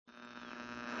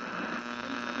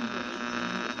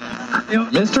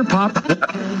Mr. Pop.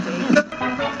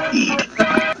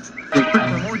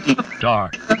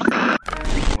 Dark.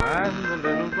 And the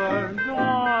little birds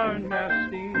are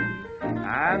nesting,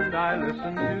 and I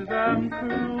listen to them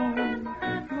croon.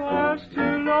 There's two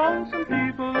lonesome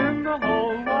people in the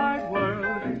whole wide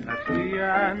world. That's me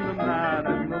and the man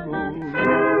in the moon.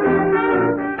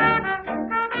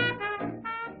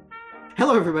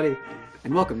 Hello, everybody,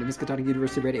 and welcome to Miskatonic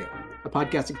University Radio, a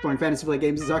podcast exploring fantasy flight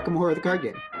games as Arkham Horror the card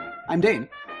game. I'm Dane.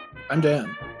 I'm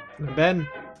Dan. I'm Ben.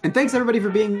 And thanks, everybody, for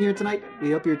being here tonight.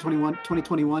 We hope your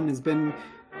 2021 has been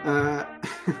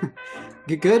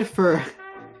good for,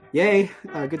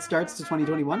 good starts to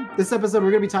 2021. This episode,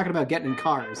 we're going to be talking about getting in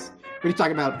cars. We're going to be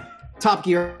talking about Top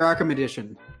Gear Arkham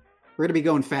Edition. We're going to be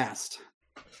going fast.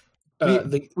 We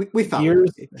thought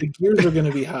the gears are going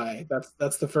to be high.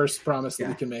 That's the first promise that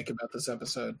we can make about this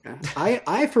episode.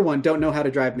 I for one don't know how to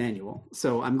drive manual,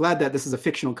 so I'm glad that this is a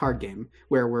fictional card game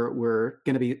where we're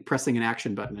going to be pressing an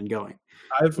action button and going.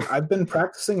 I've been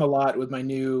practicing a lot with my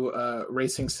new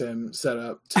racing sim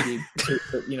setup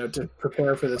to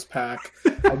prepare for this pack.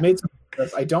 I've made some.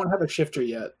 I don't have a shifter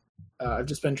yet. I've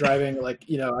just been driving like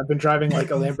a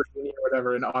Lamborghini or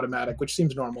whatever in automatic, which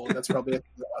seems normal. That's probably a thing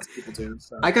that lots of people do.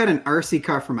 So. I got an RC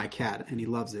car for my cat, and he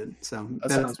loves it. So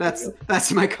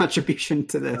that's my contribution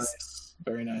to this. Nice.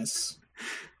 Very nice.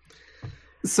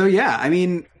 So yeah, I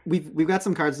mean, we've got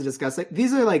some cards to discuss.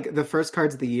 These are like the first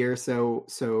cards of the year, so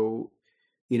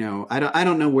I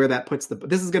don't know where that puts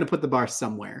this is going to put the bar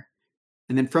somewhere,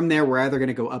 and then from there we're either going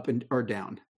to go up or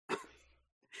down.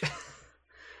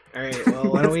 All right.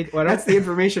 Well, that's the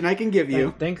information I can give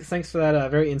you. Thanks for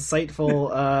that very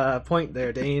insightful point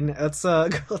there, Dane. Let's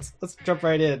jump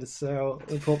right in. So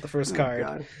we'll pull up the first card.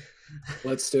 God.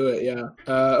 Let's do it. Yeah.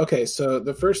 Okay. So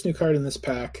the first new card in this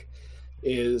pack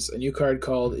is a new card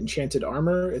called Enchanted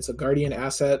Armor. It's a Guardian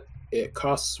asset. It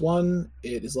costs 1.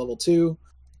 It is level 2.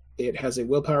 It has a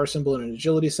willpower symbol and an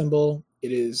agility symbol.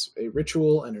 It is a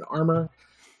ritual and an armor.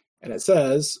 And it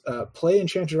says, play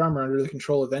Enchanted Armor under the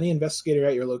control of any investigator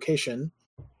at your location.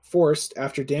 Forced,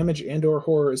 after damage and or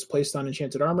horror is placed on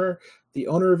Enchanted Armor, the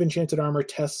owner of Enchanted Armor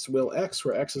tests Will X,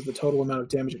 where X is the total amount of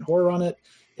damage and horror on it.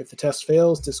 If the test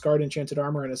fails, discard Enchanted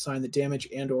Armor and assign the damage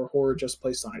and or horror just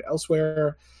placed on it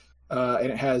elsewhere. And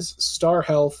it has Star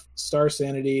Health, Star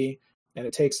Sanity, and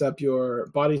it takes up your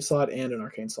body slot and an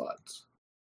arcane slot.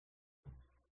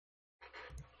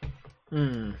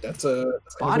 That's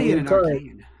body and an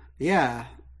arcane. Yeah,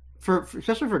 for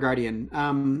especially for Guardian.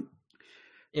 Arcane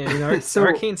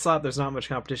slot. There's not much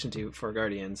competition for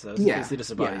Guardian, so it's basically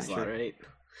just a body slot, right?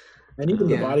 And even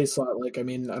the body slot,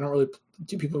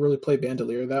 do people really play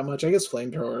Bandolier that much? I guess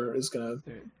Flamethrower is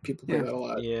people play that a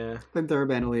lot. Yeah, Flamethrower,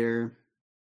 Bandolier,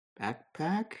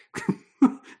 Backpack.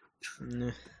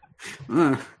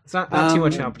 It's not too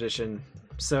much competition.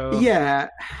 So yeah,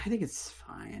 I think it's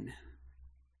fine.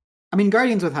 I mean,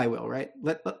 Guardians with high will, right?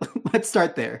 Let's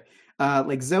start there.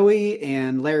 Like Zoe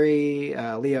and Larry,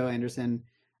 Leo Anderson,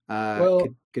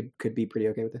 could be pretty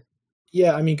okay with it.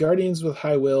 Yeah, I mean, Guardians with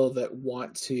high will that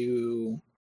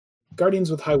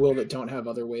don't have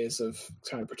other ways of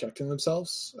kind of protecting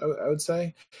themselves, I would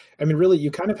say. I mean, really,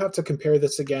 you kind of have to compare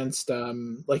this against,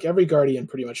 every Guardian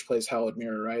pretty much plays Hallowed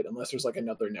Mirror, right? Unless there's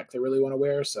another neck they really want to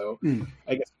wear. So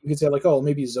I guess you could say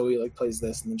maybe Zoe plays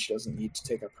this and then she doesn't need to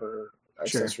take up her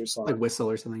accessory slot. Like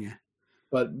Whistle or something, yeah.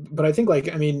 But I think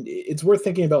it's worth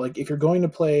thinking about if you're going to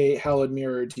play Hallowed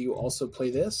Mirror, do you also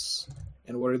play this?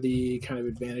 And what are the kind of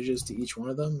advantages to each one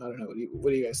of them? I don't know.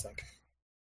 What do you guys think?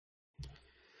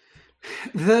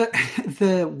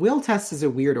 The will test is a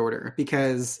weird order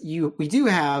because we do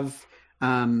have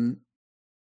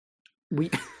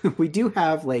we do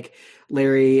have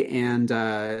Larry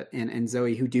and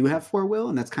Zoe who do have 4 will,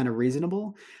 and that's kind of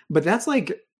reasonable. But that's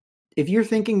if you're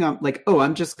thinking of I'm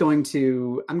going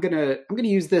to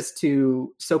use this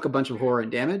to soak a bunch of horror and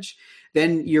damage,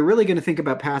 then you're really going to think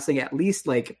about passing at least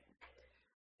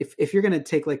if you're going to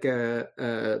take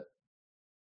a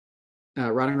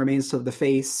Rotting Remains to the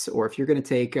face, or if you're going to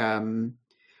take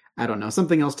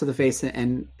something else to the face,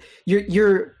 and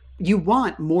you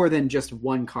want more than just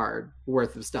one card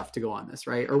worth of stuff to go on this,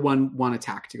 right? Or one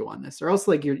attack to go on this, or else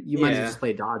you might as well just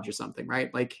play dodge or something, right?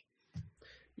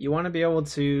 You want to be able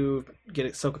to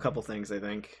soak a couple things, I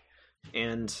think.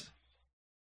 And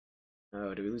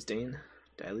did we lose Dane?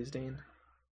 Did I lose Dane?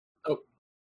 Oh,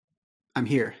 I'm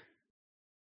here.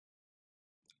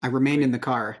 I remained in the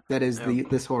car. That is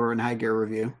this horror and high gear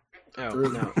review. Oh,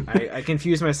 no. I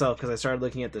confused myself because I started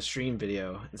looking at the stream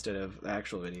video instead of the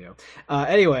actual video.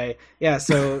 Anyway, yeah,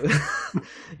 so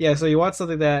so you want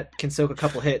something that can soak a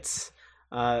couple hits.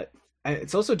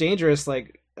 It's also dangerous,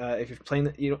 if you're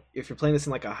playing if you're playing this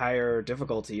in like a higher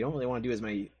difficulty, you don't really want to do as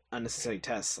many unnecessary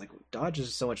tests. Like dodge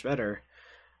is so much better.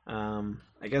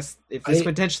 I guess if this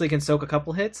potentially can soak a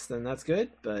couple hits, then that's good.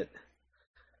 But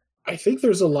I think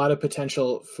there's a lot of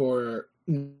potential for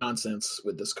nonsense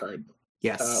with this card.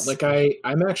 Yes. Like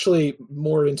I'm actually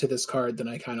more into this card than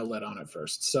I kind of let on at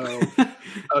first. So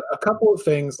a couple of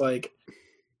things, like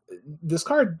this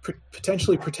card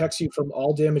potentially protects you from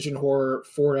all damage and horror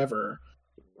forever,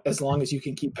 as long as you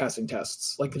can keep passing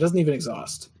tests. Like it doesn't even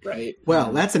exhaust, right?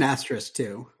 Well, that's an asterisk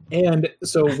too. And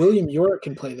so William York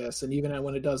can play this, and even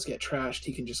when it does get trashed,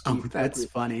 he can just keep. Oh, that's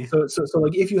funny. So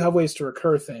like if you have ways to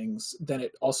recur things, then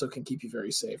it also can keep you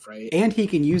very safe, right? And he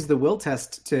can use the will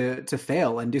test to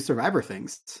fail and do survivor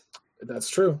things. That's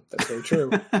true. That's very true.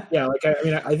 Yeah, like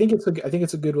I think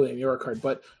it's a good William York card,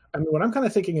 but I mean what I'm kind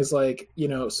of thinking is like,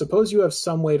 suppose you have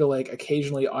some way to like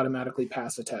occasionally automatically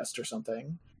pass a test or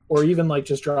something, or even like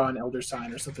just draw an Elder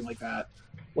Sign or something like that.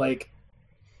 Like,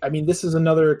 I mean, this is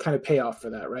another kind of payoff for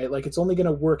that, right? Like it's only going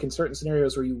to work in certain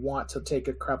scenarios where you want to take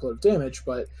a crap load of damage,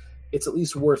 but it's at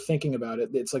least worth thinking about it.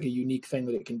 It's like a unique thing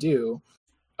that it can do.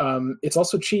 It's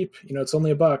also cheap, it's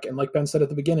only $1, and like Ben said at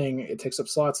the beginning, it takes up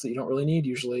slots that you don't really need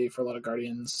usually for a lot of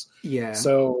Guardians. Yeah.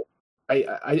 So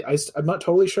I'm not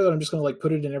totally sure that I'm just going to like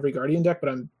put it in every Guardian deck, but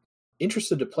I'm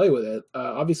interested to play with it.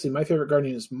 Obviously, my favorite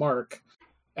Guardian is Mark,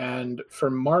 and for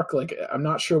Mark, like I'm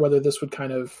not sure whether this would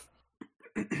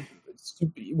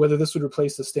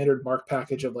replace the standard Mark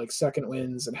package of like Second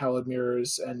Winds and Hallowed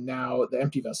Mirrors, and now the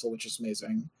Empty Vessel, which is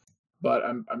amazing. But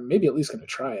I'm maybe at least going to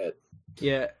try it.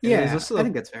 Yeah, I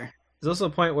think that's fair. There's also a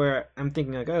point where I'm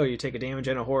thinking like, oh, you take a damage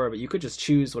and a horror, but you could just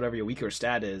choose whatever your weaker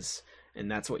stat is,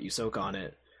 and that's what you soak on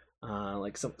it.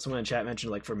 Like someone in chat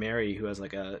mentioned, like for Mary, who has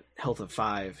like a health of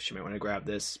 5, she might want to grab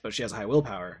this, but she has a high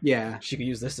willpower. Yeah, she could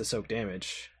use this to soak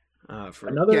damage. That's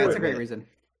a great reason.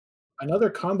 Another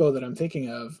combo that I'm thinking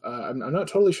of, I'm not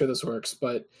totally sure this works,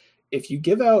 but if you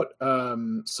give out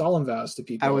Solemn Vows to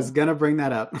people... I was going to bring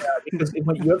that up. Yeah, because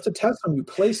when you have to test when you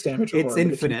place damage or it's horror.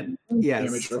 Infinite. Yes.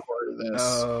 Damage or horror to this.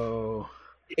 Oh.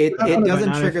 It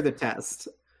doesn't trigger the test.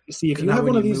 You see, if you have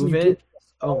one of these...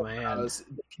 Oh, man.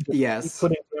 Yes.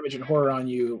 Putting damage and horror on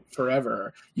you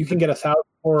forever. You can get 1,000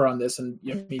 horror on this, and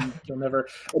you'll never...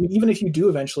 I mean, even if you do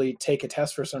eventually take a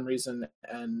test for some reason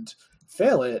and...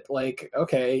 fail it, like,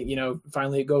 okay,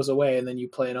 finally it goes away, and then you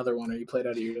play another one, or you play it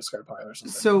out of your discard pile or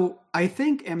something. So I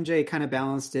think MJ kind of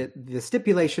balanced it, the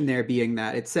stipulation there being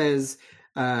that it says,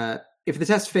 if the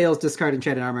test fails, discard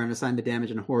Enchanted Armor and assign the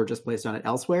damage and horror just placed on it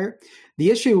elsewhere.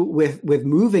 The issue with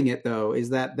moving it, though, is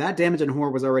that damage and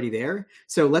horror was already there.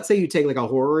 So let's say you take like a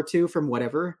horror or two from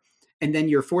whatever, and then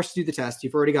you're forced to do the test.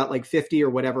 You've already got like 50 or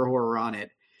whatever horror on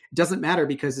it. It doesn't matter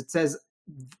because it says...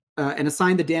 and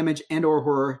assign the damage and or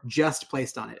horror just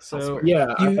placed on it. So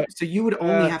so you would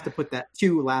only have to put that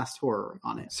 2 last horror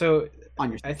on it. So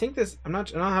on your... I think this. I'm not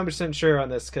 100% sure on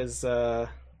this because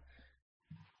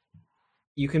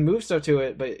you can move stuff to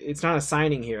it, but it's not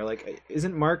assigning here. Like,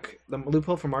 isn't Mark the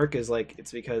loophole for Mark is like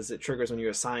it's because it triggers when you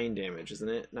assign damage, isn't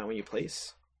it? Not when you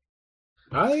place.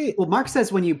 Well, Mark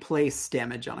says when you place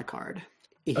damage on a card,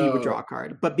 he would draw a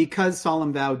card, but because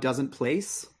Solemn Vow doesn't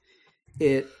place.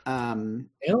 It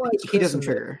he doesn't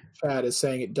trigger. Chat is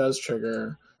saying it does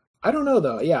trigger. I don't know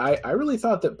though. Yeah, I really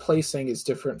thought that placing is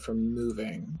different from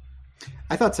moving.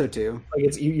 I thought so too.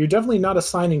 Like you're definitely not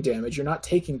assigning damage. You're not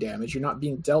taking damage. You're not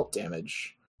being dealt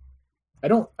damage.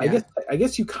 I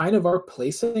guess you kind of are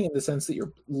placing in the sense that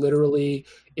you're literally,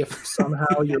 if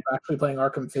somehow you're actually playing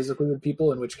Arkham physically with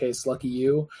people, in which case, lucky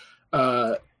you.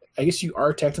 I guess you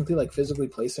are technically like physically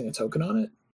placing a token on it.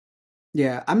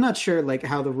 Yeah, I'm not sure like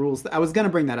how the rules. I was gonna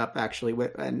bring that up actually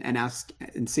and ask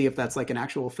and see if that's like an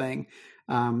actual thing.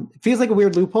 It feels like a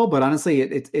weird loophole, but honestly,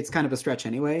 it's kind of a stretch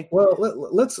anyway. Well,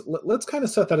 let's kind of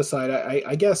set that aside.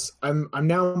 I guess I'm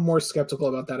now more skeptical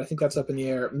about that. I think that's up in the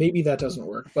air. Maybe that doesn't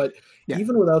work, but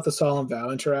even without the Solemn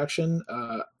Vow interaction,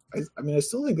 I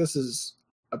still think this is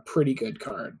a pretty good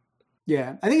card.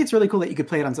 Yeah, I think it's really cool that you could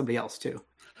play it on somebody else too.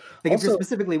 Like also, if you're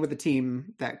specifically with a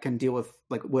team that can deal with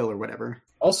like Will or whatever.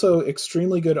 Also,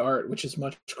 extremely good art, which is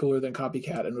much cooler than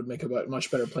Copycat and would make a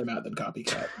much better playmat than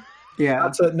Copycat.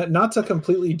 Yeah. Not to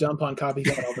completely dump on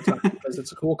Copycat all the time because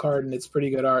it's a cool card and it's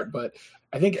pretty good art, but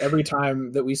I think every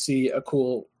time that we see a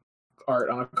cool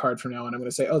art on a card from now on, I'm going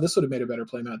to say, oh, this would have made a better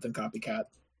playmat than Copycat.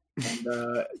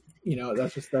 And,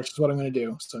 that's just what I'm going to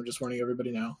do. So I'm just warning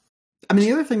everybody now. I mean,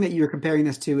 the other thing that you're comparing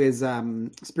this to is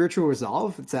Spiritual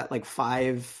Resolve. It's at like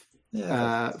 5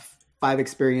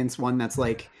 experience, one that's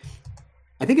like,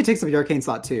 I think it takes up the arcane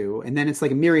slot too, and then it's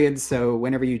like a myriad, so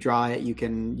whenever you draw it, you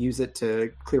can use it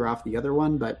to clear off the other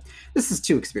one, but this is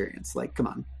 2 experience, like, come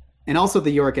on. And also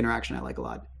the Yorick interaction I like a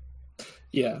lot.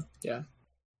 Yeah.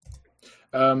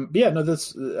 But yeah, no,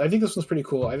 I think this one's pretty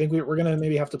cool. I think we're gonna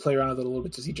maybe have to play around with it a little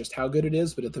bit to see just how good it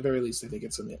is, but at the very least, I think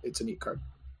it's a neat card.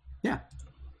 Yeah,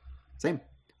 same.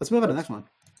 Let's move on to the next one.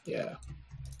 Yeah.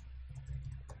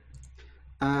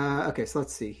 Okay, so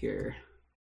let's see here.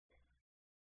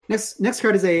 Next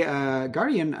card is a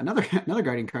Guardian, another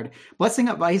Guardian card, Blessing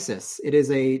Up Isis. It is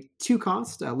a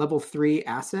 2-cost, level 3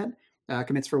 asset.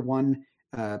 Commits for 1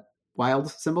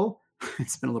 wild symbol.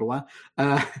 It's been a little while.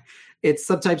 Its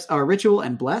subtypes are Ritual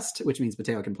and Blessed, which means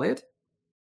Mateo can play it.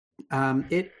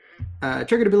 It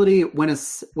triggered ability when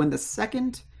the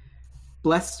second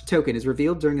Blessed token is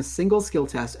revealed during a single skill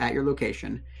test at your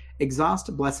location.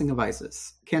 Exhaust Blessing of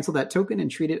Isis. Cancel that token and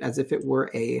treat it as if it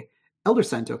were a Elder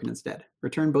Sign token instead.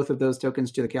 Return both of those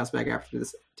tokens to the Chaos bag after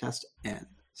this test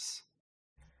ends.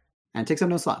 And it takes up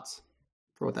no slots,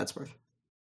 for what that's worth.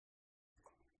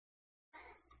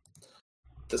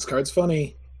 This card's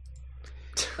funny.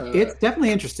 It's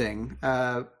definitely interesting.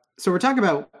 So we're talking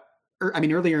about,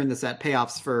 earlier in the set,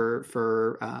 payoffs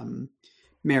for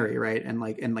Mary, right? And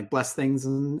like bless things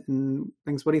and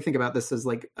things. What do you think about this as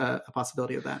like a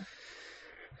possibility of that?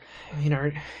 In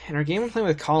our game we're playing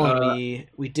with Colin,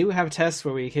 we do have tests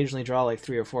where we occasionally draw like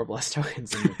 3 or 4 blessed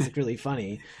tokens, and it's really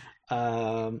funny. But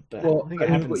I don't think it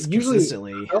happens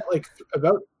consistently.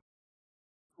 About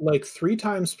 3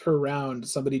 times per round,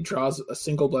 somebody draws a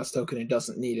single blessed token and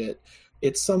doesn't need it.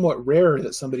 It's somewhat rare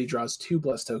that somebody draws 2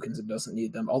 blessed tokens and doesn't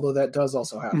need them, although that does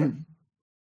also happen.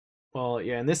 Well,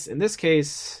 yeah, in this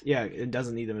case, yeah, it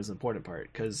doesn't need them is the important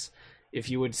part, because if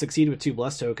you would succeed with 2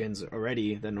 blessed tokens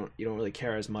already, then you don't really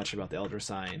care as much about the Elder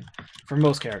Sign. For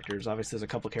most characters, obviously there's a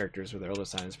couple characters where their Elder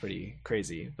Sign is pretty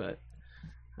crazy, but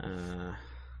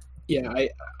yeah,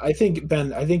 I think,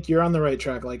 Ben, you're on the right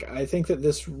track. Like, I think that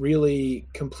this really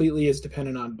completely is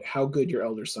dependent on how good your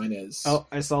Elder Sign is. Oh,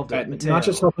 I solved it. Mateo. Not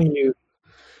just helping you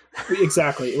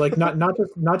exactly, like not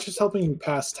just helping you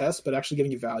pass tests, but actually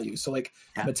giving you value. So like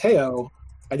Mateo,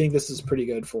 I think this is pretty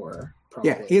good for.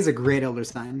 Probably. Yeah, he has a great Elder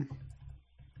Sign.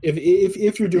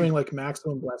 If you're doing like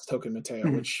maximum blessed token Mateo,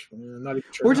 which I'm not even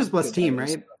sure, or just blessed team,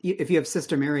 right? If you have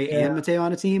Sister Mary and Mateo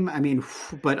on a team, I mean,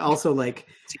 but also like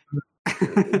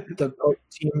the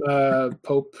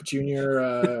Pope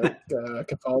Junior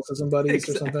Catholicism buddies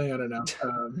or something. I don't know.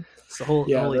 It's the whole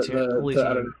holy team.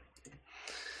 I don't know.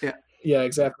 Yeah,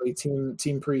 exactly.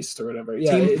 Team priest or whatever.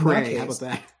 Yeah, team pray. How about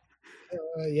that?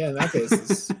 Yeah, in that case,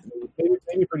 it's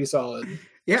maybe pretty solid.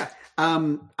 Yeah,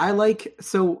 I like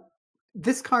so.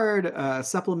 This card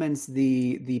supplements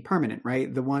the permanent,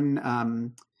 right? The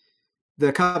one,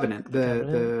 the Covenant,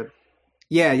 the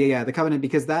Covenant,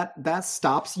 because that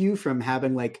stops you from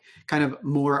having like kind of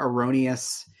more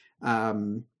erroneous.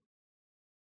 The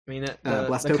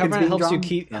blessed Covenant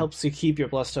tokens helps you keep your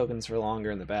blessed tokens for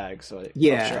longer in the bag, so it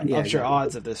ups your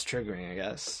odds of this triggering, I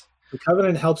guess. The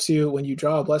Covenant helps you when you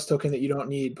draw a blessed token that you don't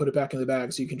need, put it back in the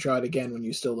bag so you can draw it again when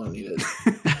you still don't need it.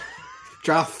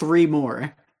 Draw 3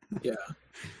 more. Yeah.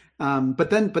 But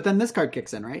then this card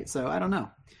kicks in, right? So I don't know.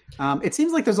 It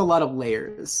seems like there's a lot of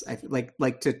layers.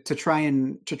 Like to try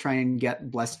and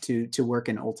get blessed to work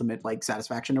in ultimate like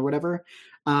satisfaction or whatever.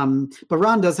 But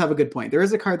Ron does have a good point. There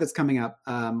is a card that's coming up.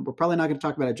 We're probably not going to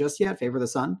talk about it just yet. Favor of the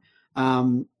Sun,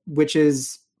 which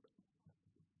is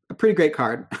a pretty great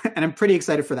card, and I'm pretty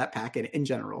excited for that pack in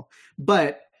general.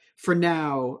 But for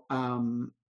now,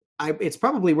 it's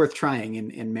probably worth trying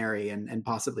in Mary and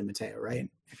possibly Mateo, right?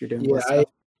 If you're doing stuff.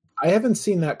 I haven't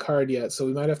seen that card yet, so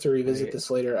we might have to revisit this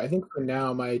later. I think for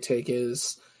now, my take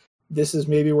is this is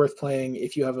maybe worth playing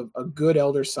if you have a good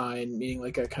Elder Sign, meaning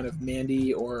like a kind of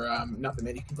Mandy or not that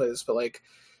Mandy can play this, but like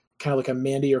kind of like a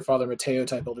Mandy or Father Mateo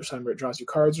type Elder Sign where it draws you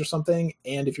cards or something,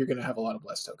 and if you're going to have a lot of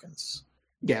blessed tokens.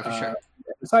 Yeah, for sure.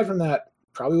 Aside from that,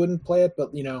 probably wouldn't play it,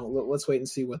 but let's wait and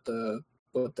see what the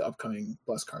upcoming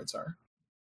blessed cards are.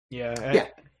 Yeah.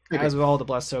 As with all the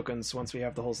blessed tokens, once we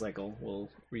have the whole cycle, we'll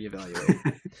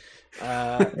reevaluate.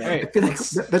 All right,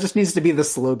 that just needs to be the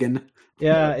slogan.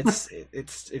 Yeah, it's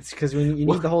because you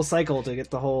need the whole cycle to get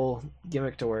the whole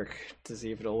gimmick to work to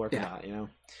see if it'll work or not. All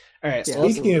right. So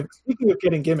speaking of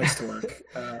getting gimmicks to work.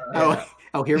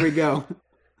 Here we go.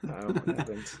 What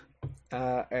happened?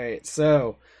 All right,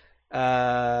 so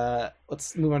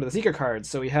let's move on to the secret cards.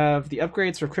 So we have the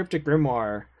upgrades for Cryptic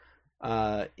Grimoire.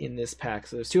 In this pack,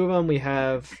 so there's 2 of them.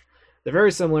 They're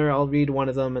very similar. I'll read one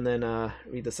of them and then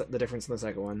read the difference in the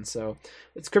second one. So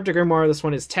it's Cryptic Grimoire. This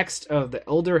one is Text of the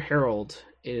Elder Herald.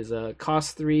 It is a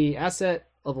cost 3 asset,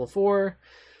 level 4,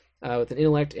 with an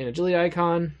intellect and agility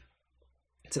icon.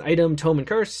 It's an item, Tome and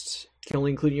Cursed. You can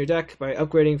only include in your deck by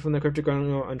upgrading from the Cryptic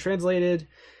Grimoire Untranslated.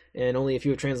 and only if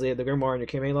you have translated the Grimoire in your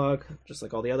campaign log, just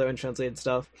like all the other untranslated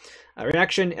stuff.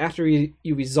 Reaction: after you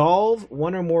resolve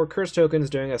one or more curse tokens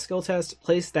during a skill test,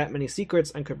 place that many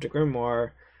secrets on Cryptic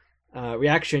Grimoire.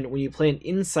 Reaction: when you play an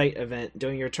insight event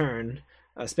during your turn,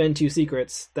 spend 2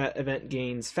 secrets. That event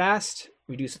gains fast,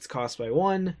 reduce its cost by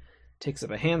 1, takes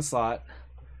up a hand slot.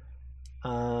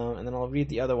 And then I'll read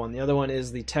the other one. The other one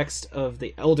is the text of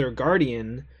the Elder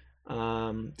Guardian.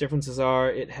 Differences are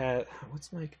it has...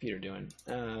 What's my computer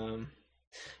doing?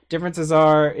 Differences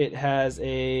are it has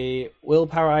a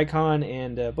willpower icon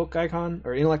and a book icon,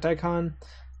 or intellect icon.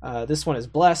 This one is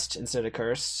blessed instead of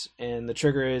cursed, and the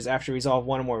trigger is after you resolve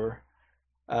one or more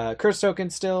curse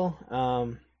tokens still.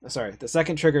 Sorry, the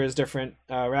second trigger is different.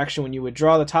 Reaction: when you would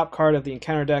draw the top card of the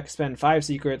encounter deck, spend 5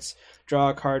 secrets, draw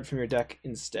a card from your deck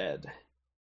instead.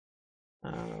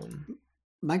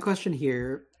 My question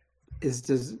here is: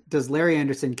 Does Larry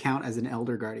Anderson count as an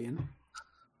Elder Guardian?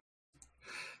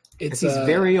 He's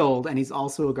very old, and he's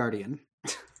also a Guardian.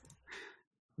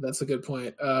 That's a good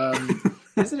point.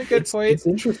 Is it a good point? It's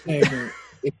interesting.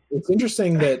 It's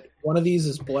interesting that one of these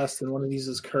is blessed and one of these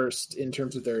is cursed in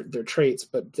terms of their traits,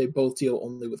 but they both deal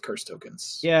only with curse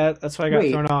tokens. Yeah, that's why I got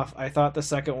thrown off. I thought the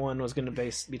second one was going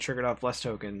to be triggered off blessed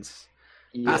tokens.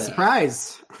 Yeah.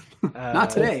 Surprise! Not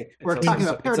today. We're talking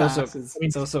about paradoxes.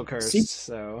 It's also cursed.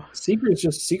 So secrets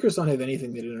don't have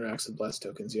anything that interacts with blessed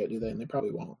tokens yet, do they? And they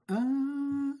probably won't.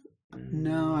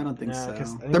 No, I don't think so.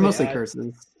 They're mostly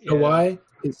curses. You know why?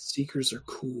 Because seekers are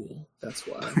cool. That's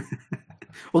why.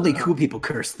 Only cool people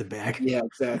curse the bag. Yeah,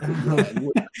 exactly.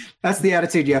 Yeah. That's the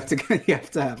attitude you have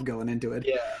to have going into it.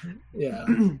 Yeah.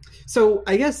 So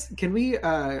I guess can we?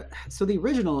 So the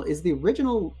original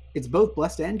it's both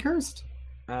blessed and cursed.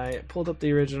 I pulled up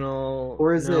the original,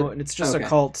 or is it? It's just a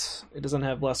cult. It doesn't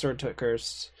have blessed or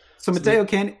cursed. So Mateo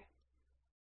can't.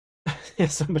 Yeah,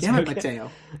 so Damn it,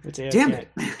 Mateo! Damn it!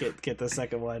 Get the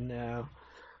second one now.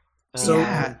 So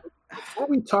before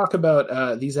we talk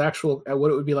about these actual,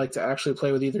 what it would be like to actually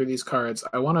play with either of these cards,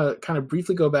 I want to kind of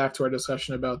briefly go back to our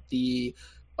discussion about the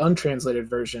untranslated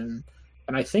version.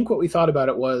 And I think what we thought about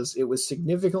it was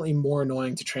significantly more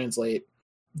annoying to translate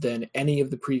than any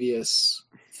of the previous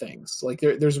things. Like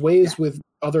there's ways with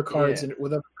other cards and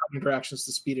with other card interactions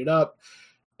to speed it up.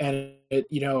 And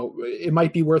it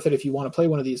might be worth it if you want to play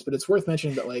one of these, but it's worth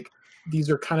mentioning that like these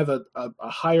are kind of a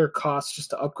higher cost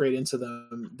just to upgrade into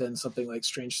them than something like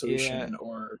Strange Solution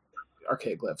or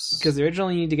Archaic Glyphs. Because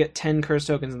originally you need to get 10 curse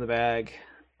tokens in the bag,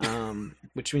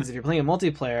 which means if you're playing a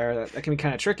multiplayer, that can be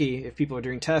kind of tricky. If people are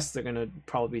doing tests, they're going to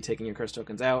probably be taking your curse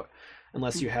tokens out,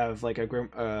 unless you have like a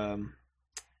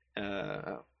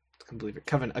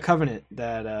covenant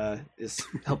that is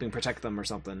helping protect them or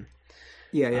something.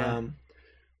 Yeah.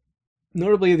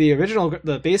 Notably,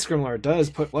 the base Grimoire does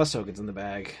put blessed tokens in the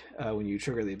bag when you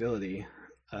trigger the ability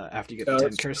after you get the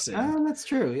 10 curse in. Oh, that's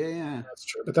true. Yeah. That's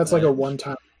true. But that's like a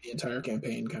one-time the entire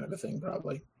campaign kind of a thing,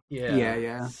 probably.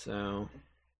 Yeah. So,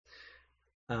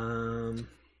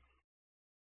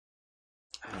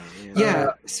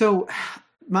 so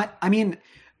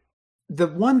the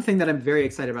one thing that I'm very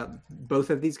excited about both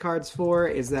of these cards for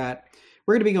is that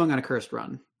we're going to be going on a cursed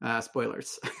run.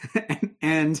 Spoilers.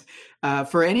 and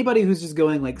for anybody who's just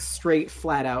going like straight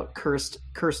flat out cursed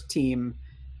team,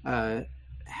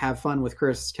 have fun with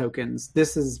cursed tokens,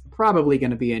 this is probably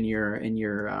going to be in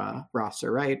your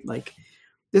roster, right? Like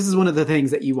this is one of the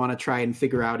things that you want to try and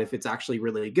figure out if it's actually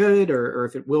really good or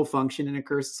if it will function in a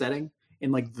cursed setting,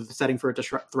 in like the setting for it to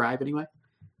thrive anyway.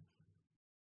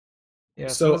 Yeah.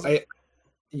 Someone's asking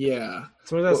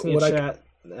in chat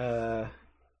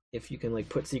if you can like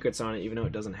put secrets on it, even though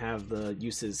it doesn't have the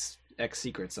uses X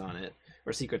secrets on it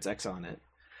or secrets X on it,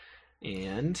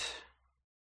 and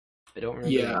I don't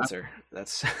remember the answer.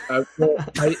 That's I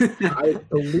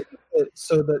believe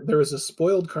that there was a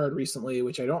spoiled card recently,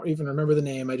 which I don't even remember the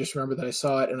name. I just remember that I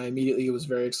saw it and I immediately was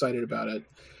very excited about it.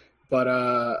 But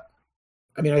I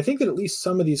think that at least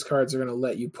some of these cards are going to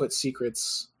let you put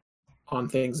secrets on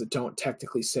things that don't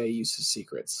technically say uses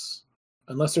secrets.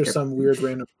 Unless there's some weird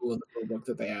random rule in the rule book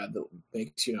that they add that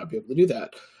makes you not be able to do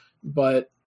that. But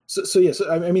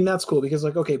that's cool because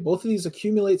like, okay, both of these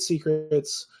accumulate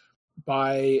secrets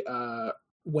by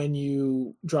when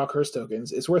you draw curse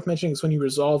tokens. It's worth mentioning it's when you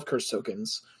resolve curse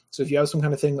tokens. So if you have some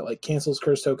kind of thing that like cancels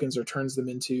curse tokens or turns them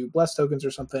into blessed tokens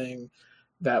or something,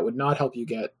 that would not help you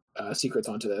get secrets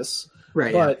onto this.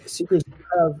 Right. But seekers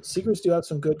do have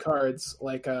some good cards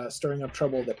like Stirring Up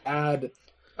Trouble that add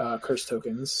curse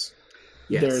tokens.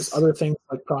 Yes. There's other things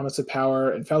like Promise of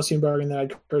Power and Faustian Bargain that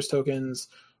add curse tokens.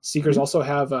 Seekers also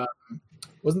have,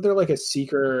 wasn't there like a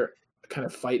Seeker kind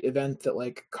of fight event that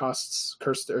like costs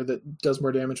cursed or that does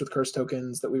more damage with cursed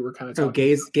tokens that we were kind of Oh,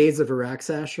 talking Gaze of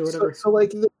Araxash or whatever. so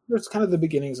like there's kind of the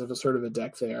beginnings of a sort of a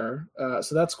deck there.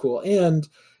 So that's cool. And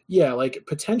yeah, like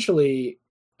potentially,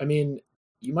 I mean,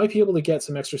 you might be able to get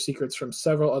some extra secrets from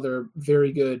several other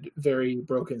very good, very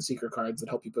broken secret cards that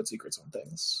help you put secrets on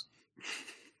things.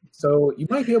 So you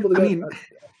might be able to get a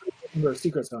number of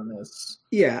secrets on this.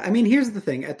 Yeah, I mean, here's the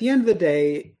thing. At the end of the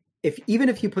day, even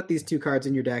if you put these 2 cards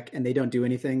in your deck and they don't do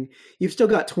anything, you've still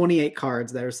got 28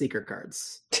 cards that are secret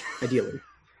cards, ideally.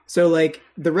 So, like,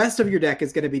 the rest of your deck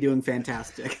is going to be doing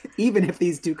fantastic, even if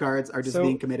these 2 cards are just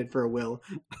being committed for a will.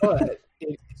 But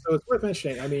so it's worth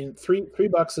mentioning. I mean,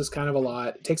 $3 is kind of a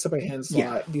lot. It takes up a hand slot.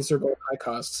 Yeah. These are both high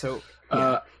costs. So,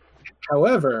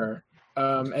 however,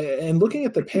 and looking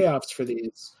at the payoffs for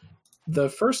these, the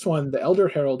first one, the Elder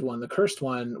Herald one, the cursed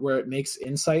one, where it makes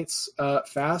insights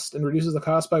fast and reduces the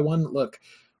cost by 1. Look,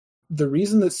 the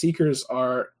reason that Seekers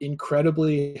are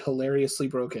incredibly hilariously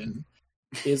broken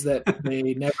is that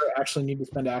they never actually need to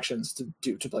spend actions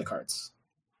to play cards.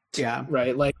 Yeah.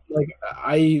 Right. Like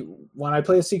when I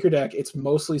play a Seeker deck, it's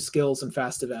mostly skills and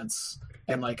fast events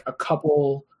and like a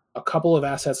couple of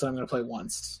assets that I'm going to play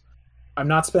once. I'm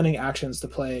not spending actions to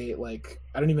play, like,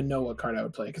 I don't even know what card I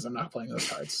would play because I'm not playing those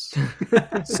cards.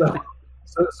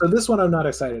 so this one I'm not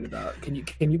excited about. Can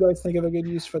you guys think of a good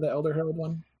use for the Elder Herald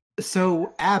one?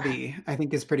 So Abby, I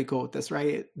think, is pretty cool with this,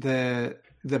 right? The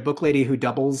book lady who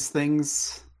doubles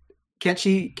things. Can't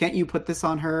you put this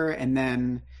on her and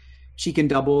then she can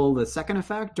double the second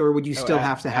effect, or would you still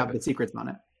have to have the secrets on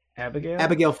it?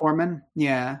 Abigail Foreman?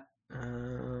 Yeah.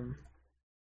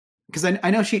 Because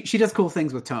I know she does cool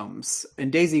things with tomes,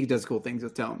 and Daisy does cool things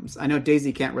with tomes. I know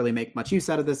Daisy can't really make much use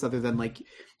out of this other than like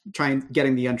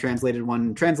getting the untranslated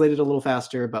one translated a little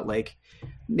faster, but like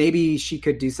maybe she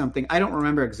could do something. I don't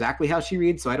remember exactly how she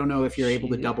reads, so I don't know if you're able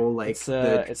to double like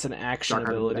it's an action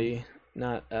ability,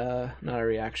 not a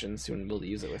reaction, so you wouldn't be able to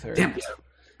use it with her. Damn it.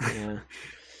 Yeah.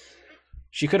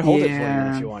 She could hold it for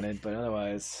you if you wanted, but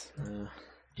otherwise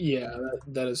yeah,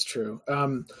 that is true.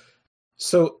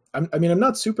 So, I mean, I'm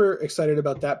not super excited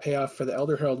about that payoff for the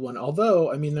Elder Herald one.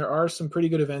 Although, I mean, there are some pretty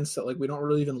good events that like we don't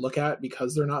really even look at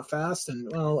because they're not fast.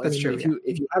 And well, that's true. If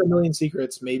you had a million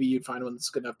secrets, maybe you'd find one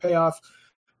that's good enough payoff.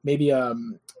 Maybe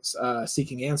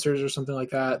Seeking Answers or something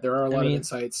like that. There are a lot of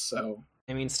insights. So,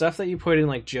 I mean, stuff that you put in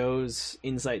like Joe's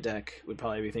insight deck would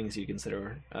probably be things you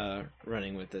consider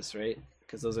running with this, right?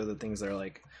 Because those are the things that are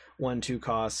like 1-2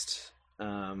 cost.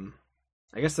 I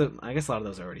guess a lot of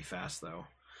those are already fast though.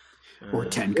 Or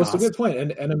 10 cost. That's a good point.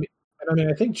 And I mean,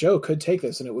 I think Joe could take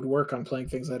this and it would work on playing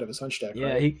things out of his hunch deck.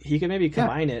 Yeah, right? he could maybe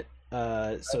combine it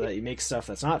so that you make stuff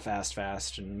that's not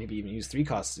fast, and maybe even use 3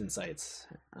 cost insights.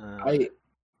 I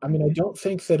mean, I don't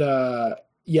think that.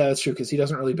 Yeah, that's true because he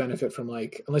doesn't really benefit from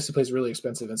like unless he plays really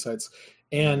expensive insights,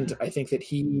 and I think that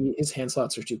his hand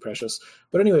slots are too precious.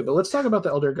 But anyway, let's talk about the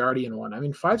Elder Guardian one. I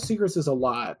mean, 5 secrets is a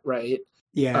lot, right?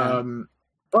 Yeah.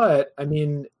 But I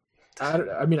mean,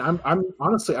 I'm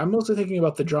honestly I'm mostly thinking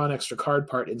about the draw an extra card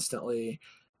part instantly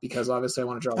because obviously I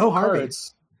want to draw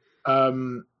cards.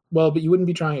 Well, but you wouldn't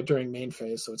be drawing it during main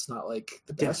phase, so it's not like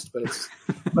the best. But it's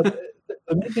but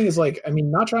the main thing is like I mean,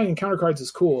 not drawing encounter cards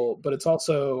is cool, but it's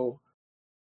also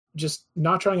just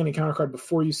not trying an encounter card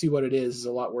before you see what it is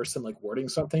a lot worse than like warding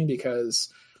something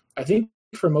because I think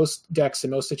for most decks in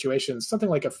most situations, something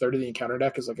like a third of the encounter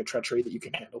deck is like a treachery that you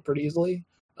can handle pretty easily.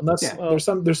 Unless there's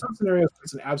some scenarios where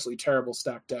it's an absolutely terrible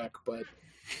stacked deck, but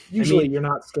usually you're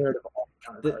not scared of all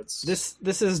encounter cards.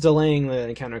 This is delaying the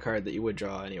encounter card that you would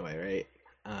draw anyway,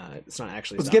 right? It's not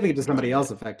actually. It's giving it to somebody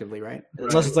else effectively, right?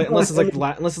 Unless it's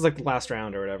like the last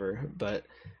round or whatever, but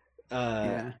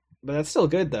but that's still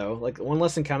good though. Like one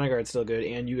less encounter card is still good,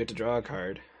 and you get to draw a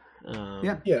card.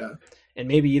 And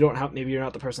maybe you're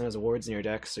not the person who has awards in your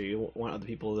deck, so you want other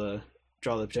people to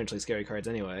draw the potentially scary cards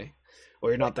anyway. Or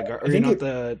you're not you're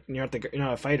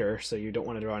not a fighter, so you don't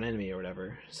want to draw an enemy or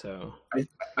whatever. So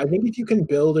I think if you can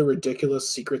build a ridiculous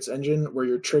secrets engine where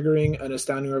you're triggering an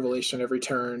astounding revelation every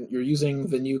turn, you're using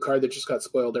the new card that just got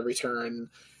spoiled every turn,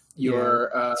 you're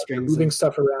moving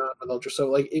stuff around with ultra. So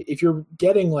like if you're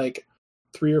getting like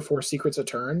 3 or 4 secrets a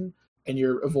turn and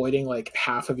you're avoiding like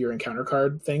half of your encounter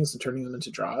card things and turning them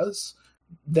into draws,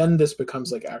 then this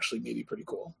becomes like actually maybe pretty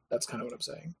cool. That's kind of what I'm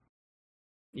saying.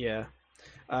 Yeah.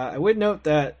 I would note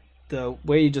that the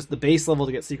way the base level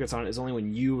to get secrets on it is only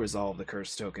when you resolve the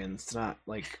curse token. It's not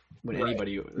like when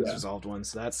anybody has resolved one.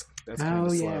 So that's kind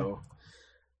of slow.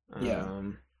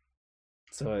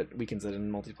 So it weakens it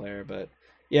in multiplayer. But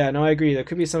yeah, no, I agree. There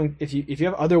could be some if you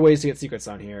have other ways to get secrets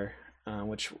on here,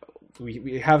 which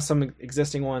we have some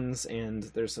existing ones, and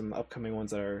there's some upcoming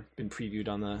ones that are been previewed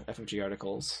on the FFG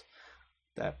articles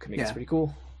that could make this pretty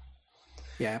cool.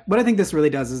 Yeah, what I think this really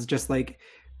does is just like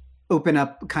open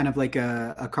up kind of like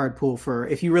a card pool for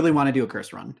if you really want to do a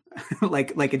curse run,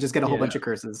 like just get a whole bunch of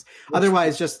curses.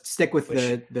 Otherwise, just stick with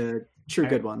the true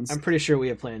good ones. I'm pretty sure we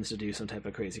have plans to do some type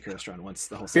of crazy curse run once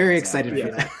the whole. Very excited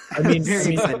for that. I mean,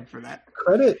 very excited for that.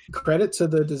 Credit to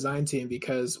the design team,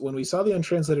 because when we saw the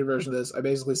untranslated version of this, I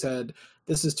basically said,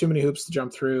 this is too many hoops to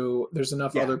jump through. There's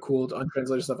enough other cool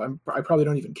untranslated stuff. I probably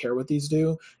don't even care what these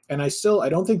do. And I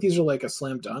don't think these are like a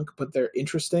slam dunk, but they're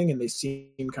interesting and they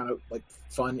seem kind of like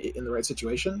fun in the right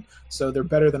situation. So they're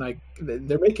better than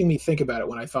they're making me think about it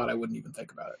when I thought I wouldn't even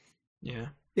think about it. Yeah.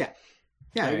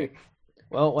 I agree.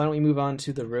 Well, why don't we move on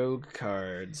to the rogue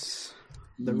cards?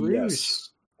 The Rouge. Yes.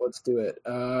 Let's do it.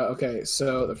 Okay,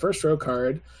 so the first rogue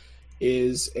card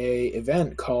is a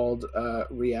event called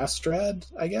Riastrad,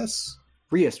 I guess.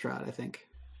 Riastrad, I think.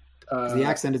 The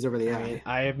accent is over the I.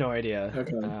 I have no idea.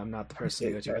 Okay. I'm not the person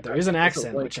to go to, but there is an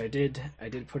accent, which I did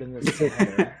put in this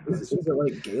header. Is it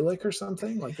like Gaelic or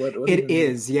something? Like what it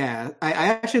is, yeah. I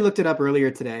actually looked it up earlier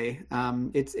today.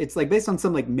 It's like based on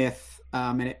some like myth,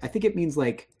 and I think it means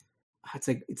like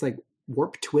it's like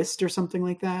warp twist or something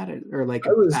like that, or like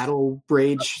battle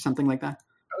rage, something like that.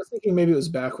 I was thinking maybe it was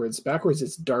backwards. Backwards,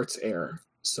 it's darts air.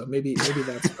 So maybe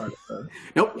that's part of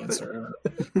the answer.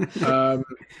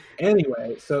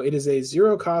 Anyway, so it is a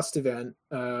 0-cost event.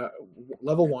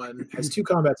 Level 1 has 2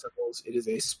 combat symbols. It is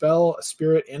a spell, a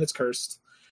spirit, and it's cursed.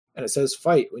 And it says,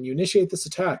 fight. When you initiate this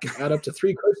attack, add up to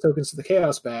 3 curse tokens to the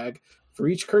chaos bag. For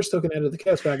each curse token added to the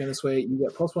chaos bag in this way, you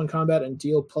get +1 combat and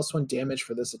deal +1 damage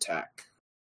for this attack.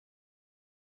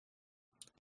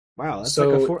 Wow, that's like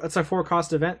a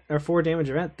 4-cost event or 4 damage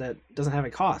event that doesn't have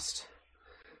a cost.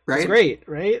 Right? It's great,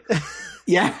 right?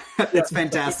 Yeah, it's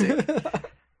fantastic.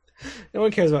 No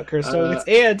one cares about curse tokens,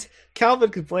 and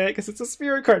Calvin could play it because it's a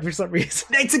spirit card for some reason.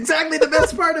 That's exactly the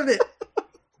best part of it.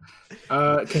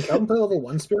 Can Calvin play level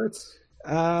 1 spirits?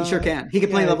 He sure can. He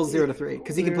can play level 0 to 3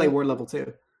 because he can play Ward level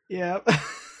 2. Yeah.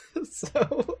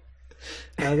 So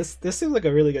this seems like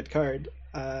a really good card.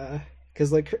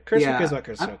 Because like curse cares about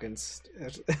curse tokens.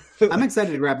 I'm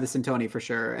excited to grab this in Tony for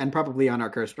sure, and probably on our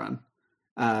curse run.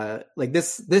 Like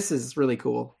this is really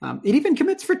cool. It even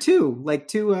commits for 2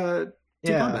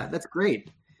 combat. That's great.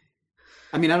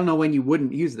 I mean, I don't know when you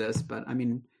wouldn't use this, but I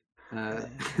mean,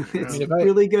 it's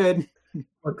really good.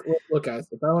 Look, guys,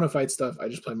 if I want to fight stuff, I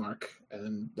just play Mark,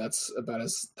 and that's about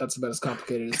as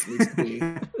complicated as it needs to be.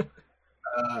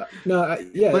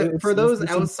 But for those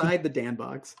outside the Dan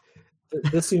box,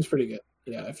 this seems pretty good.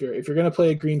 Yeah, if you're gonna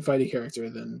play a green fighty character,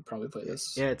 then probably play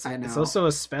this. Yeah, it's also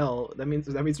a spell. That means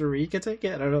Marie can take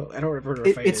it. I don't remember what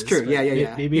her fight it's is. True.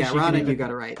 Yeah. Maybe Ron, you got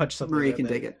it right. Punch something. Marie can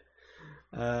take it.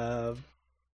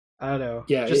 I don't know.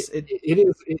 Yeah,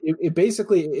 it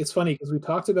basically, it's funny because we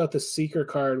talked about the Seeker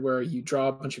card where you draw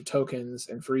a bunch of tokens,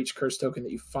 and for each curse token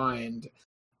that you find,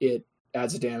 it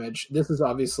adds a damage. This is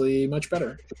obviously much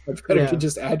better. It's much better to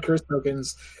just add curse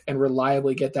tokens and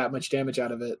reliably get that much damage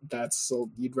out of it.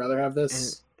 You'd rather have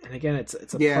this. And again, it's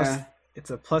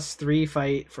a +3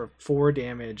 fight for 4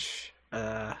 damage.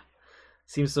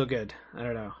 Seems so good. I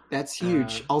don't know. That's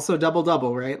huge. Also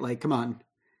double, right? Like, come on.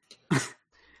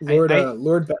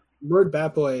 Lord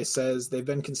Batboy says they've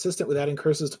been consistent with adding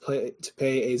curses to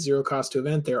pay a 0 cost to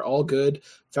event. They're all good.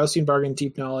 Faustian Bargain,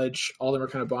 Deep Knowledge, all of them are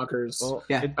kind of bonkers. Well,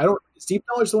 yeah. Is Deep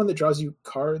Knowledge the one that draws you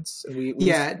cards? And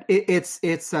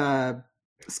it's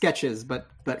sketches, but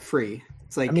free.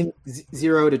 It's like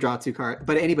 0 to draw 2 cards,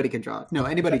 but anybody can draw. No,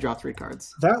 anybody draw 3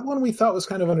 cards. That one we thought was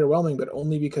kind of underwhelming, but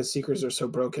only because Seekers are so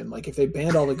broken. Like if they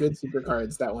banned all the good Seeker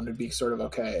cards, that one would be sort of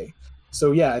okay.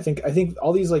 So yeah, I think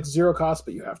all these like 0 cost,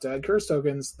 but you have to add curse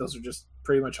tokens. Those are just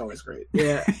pretty much always great.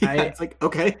 Yeah, it's like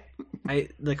okay.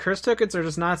 The curse tokens are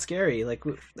just not scary. Like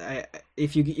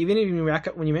if you rack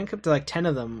up when you rank up to like 10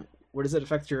 of them, where does it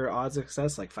affect your odds of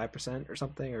success? Like 5% or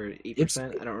something, or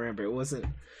 8%? I don't remember. It wasn't.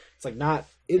 It's like not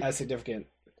as significant.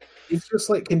 It's just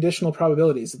like conditional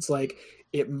probabilities. It's like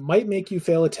it might make you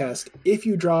fail a test if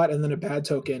you draw it and then a bad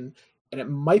token, and it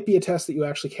might be a test that you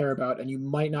actually care about, and you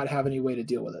might not have any way to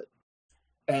deal with it.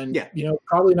 And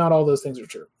probably not all those things are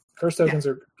true. Curse tokens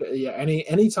are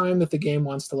any time that the game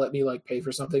wants to let me like pay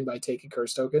for something by taking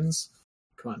curse tokens,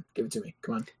 come on, give it to me.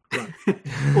 Come on.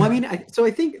 Well, I mean, I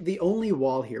think the only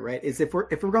wall here, right, is if we're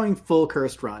going full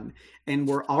cursed run and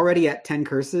we're already at 10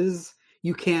 curses,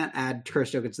 you can't add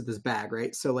curse tokens to this bag,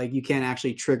 right? So like you can't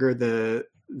actually trigger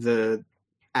the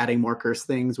adding more curse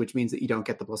things, which means that you don't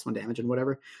get the +1 damage and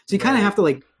whatever. So you kind of have to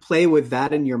like play with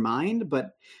that in your mind,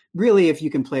 but really, if you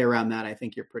can play around that, I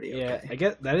think you're pretty okay. Yeah, I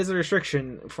get that is a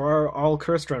restriction for our all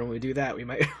cursed run. When we do that, we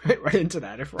might run into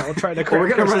that if we're all trying to. Well, we're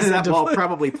going to run into that ball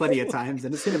probably plenty of times,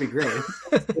 and it's going to be great.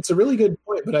 It's a really good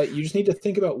point, but you just need to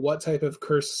think about what type of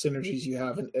curse synergies you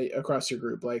have across your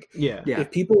group. Like,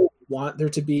 if people want there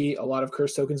to be a lot of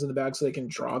curse tokens in the bag so they can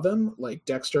draw them, like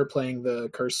Dexter playing the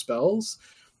curse spells,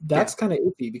 that's kind of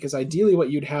iffy, because ideally what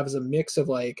you'd have is a mix of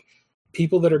like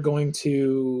people that are going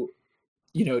to,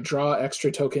 draw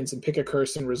extra tokens and pick a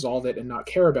curse and resolve it and not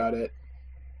care about it.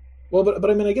 Well, but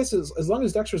I mean, I guess as long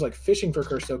as Dexter's like fishing for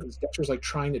curse tokens, Dexter's like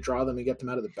trying to draw them and get them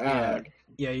out of the bag.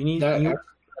 Yeah, you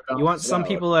want some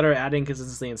people that are adding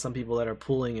consistently and some people that are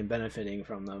pulling and benefiting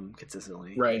from them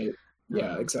consistently. Right.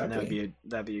 Yeah, exactly. And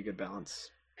that'd be a good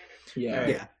balance. Yeah. Right.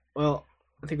 Yeah. Well,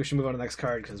 I think we should move on to the next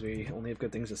card because we only have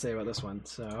good things to say about this one.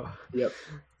 So. Yep.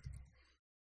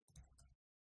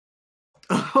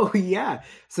 Oh yeah.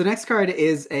 So next card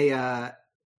is a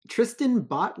Tristan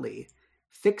Botley,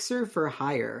 Fixer for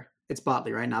Hire. It's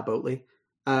Botley, right? Not Botley.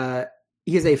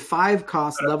 He is a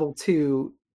 5-cost level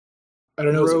 2. I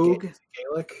don't know. Rogue. Is it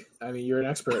Gaelic? I mean, you're an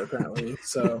expert apparently.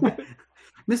 So,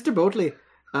 Mr. Botley,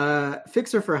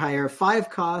 Fixer for Hire,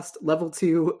 5-cost level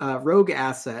 2 rogue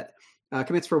asset.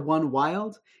 Commits for 1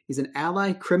 wild. He's an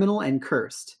ally, criminal, and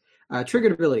cursed.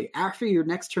 Triggered ability: after your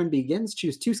next turn begins,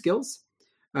 choose 2 skills.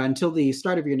 Until the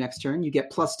start of your next turn, you get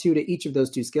 +2 to each of those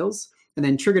 2 skills. And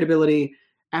then triggered ability: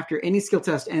 after any skill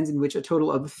test ends in which a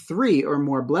total of 3 or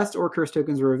more blessed or cursed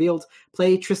tokens were revealed,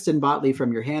 play Tristan Botley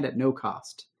from your hand at no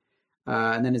cost.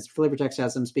 And then his flavor text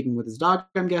has him speaking with his dog,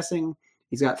 I'm guessing.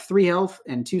 He's got 3 health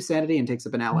and 2 sanity and takes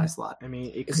up an ally slot. I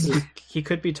mean, he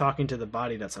could be talking to the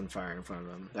body that's on fire in front of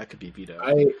him. That could be Vito.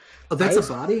 That's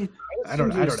a body? I don't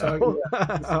know.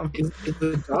 Is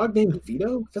the dog named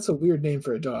Vito? That's a weird name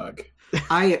for a dog.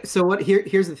 Here's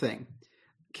the thing.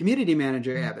 Community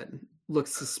manager Evan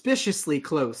looks suspiciously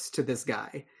close to this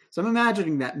guy. So I'm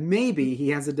imagining that maybe he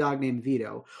has a dog named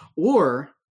Vito,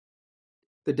 or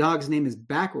the dog's name is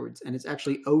backwards and it's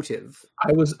actually Otiv.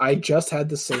 I just had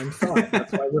the same thought.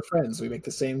 That's why we're friends. We make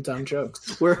the same dumb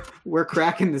jokes. We're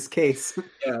cracking this case.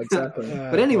 Yeah, exactly.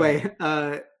 But anyway,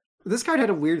 this card had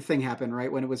a weird thing happen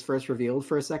right when it was first revealed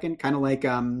for a second. Kind of like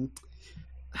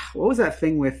what was that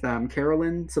thing with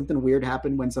Carolyn? Something weird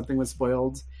happened when something was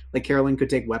spoiled. Like Carolyn could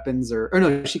take weapons, or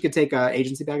no, she could take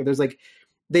agency backup. There's like,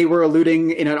 they were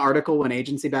alluding in an article when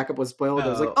agency backup was spoiled. It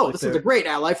was like, this is a great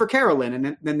ally for Carolyn,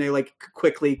 and then they like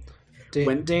quickly.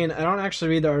 Dane, I don't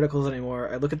actually read the articles anymore.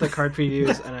 I look at the card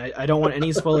previews, and I don't want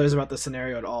any spoilers about the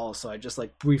scenario at all. So I just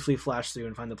like briefly flash through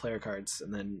and find the player cards,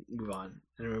 and then move on.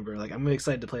 And remember, like, I'm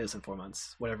excited to play this in 4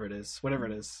 months, whatever it is.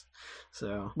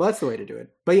 So, well, that's the way to do it.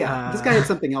 But yeah, this guy had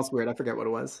something else weird. I forget what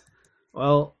it was.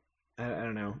 Well, I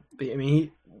don't know. But I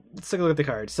mean, let's take a look at the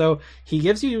card. So he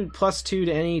gives you +2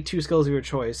 to any 2 skills of your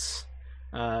choice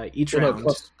each round.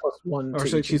 Plus 1. Or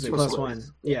so, excuse me,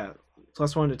 +1. Yeah,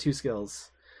 +1 to 2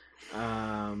 skills.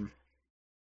 And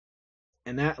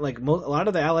that, like, a lot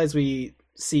of the allies we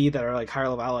see that are like higher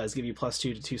level allies give you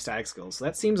 +2 to 2 static skills, so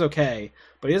that seems okay,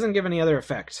 but he doesn't give any other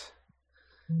effect.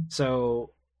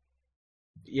 So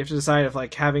you have to decide if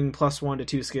like having +1 to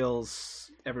 2 skills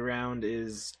every round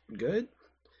is good.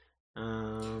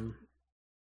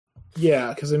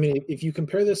 Yeah, because I mean, if you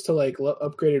compare this to like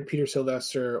upgraded Peter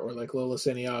Sylvester or like Lola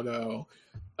Santiago,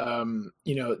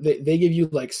 they give you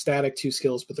like static 2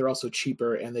 skills, but they're also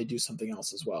cheaper and they do something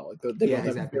else as well. Like they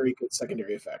both have very good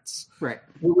secondary effects. Right.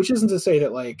 Which isn't to say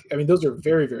that, like, I mean, those are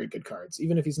very, very good cards.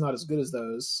 Even if he's not as good as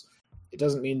those, it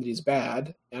doesn't mean that he's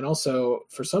bad. And also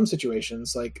for some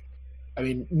situations, like, I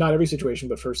mean, not every situation,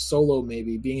 but for solo,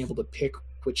 maybe being able to pick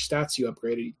which stats you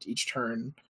upgrade each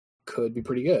turn could be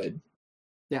pretty good.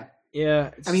 Yeah.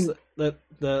 Yeah. I mean,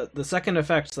 the second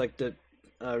effect, like the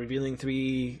revealing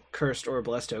 3 cursed or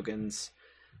blessed tokens,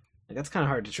 like, that's kind of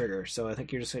hard to trigger. So I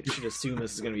think you should assume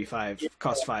this is going to be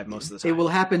cost 5 most of the time. It will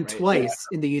happen twice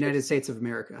in the United States of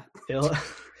America.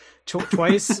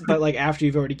 Twice, but like after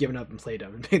you've already given up and played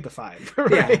them and paid the 5.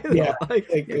 Right? Yeah,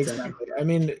 exactly. I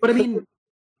mean,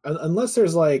 unless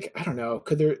there's like, I don't know,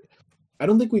 I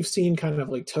don't think we've seen kind of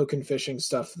like token fishing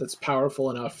stuff that's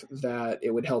powerful enough that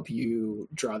it would help you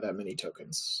draw that many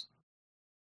tokens.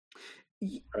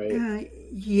 Right?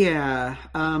 Yeah.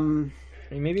 I mean,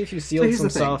 maybe if you sealed some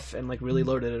stuff and like really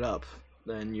loaded it up,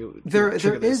 then there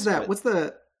is that.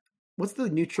 But... What's the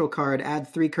neutral card?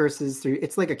 Add 3 curses through.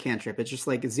 It's like a cantrip. It's just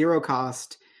like 0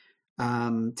 cost.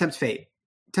 Tempt Fate.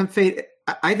 Tempt Fate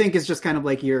I think it's just kind of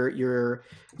like your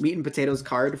meat and potatoes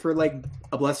card for like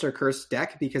a Blessed or Cursed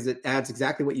deck, because it adds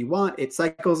exactly what you want. It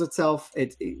cycles itself.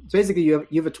 It's basically you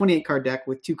have a 28 card deck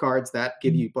with 2 cards that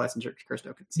give you Blessed or Cursed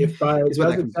tokens. If by Is what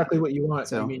does that comes exactly down what you want,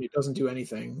 So- I mean it doesn't do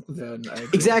anything, then I agree.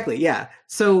 Exactly, yeah.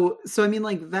 So I mean,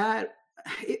 like that.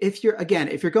 If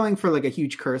you're going for like a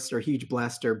huge Cursed or huge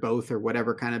Blessed or both or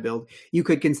whatever kind of build, you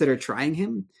could consider trying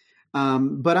him.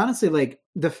 But honestly, like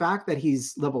the fact that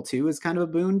he's level 2 is kind of a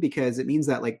boon, because it means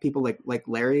that like people like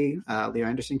Larry, Leo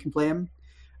Anderson can play him,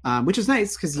 which is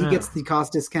nice because he gets the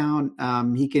cost discount.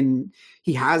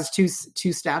 He has two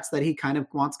stats that he kind of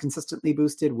wants consistently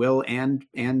boosted. Will and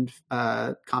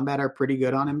combat are pretty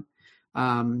good on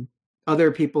him.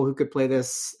 Other people who could play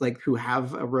this, like who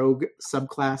have a rogue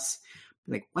subclass,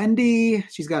 like Wendy,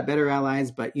 she's got better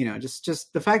allies, but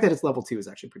just the fact that it's level 2 is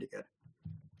actually pretty good.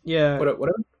 Yeah.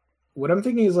 What I'm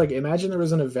thinking is, like, imagine there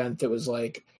was an event that was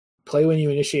like, play when you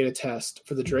initiate a test.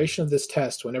 For the duration of this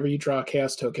test, whenever you draw a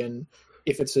chaos token,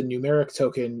 if it's a numeric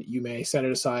token, you may set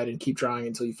it aside and keep drawing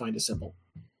until you find a symbol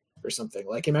or something.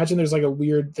 Like, imagine there's like a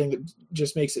weird thing that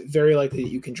just makes it very likely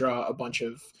that you can draw a bunch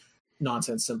of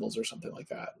nonsense symbols or something like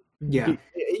that. Yeah.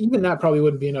 Even that probably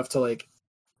wouldn't be enough to like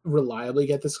reliably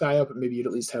get this guy up, but maybe you'd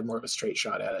at least have more of a straight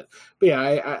shot at it. But yeah,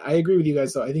 I agree with you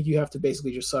guys though. I think you have to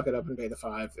basically just suck it up and pay the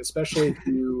 5, especially if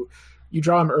you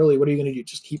draw him early. What are you going to do?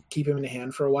 Just keep him in the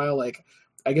hand for a while? Like,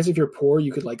 I guess if you're poor,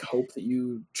 you could like hope that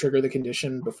you trigger the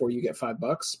condition before you get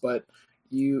 $5, but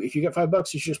if you get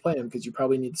 $5, you should just play him because you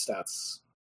probably need the stats.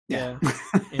 Yeah.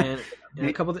 and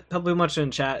a couple people mentioned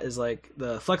in chat is like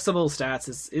the flexible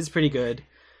stats is pretty good,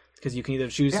 because you can either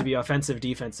choose to be offensive,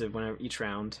 defensive whenever each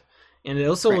round. And it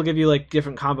also will give you like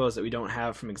different combos that we don't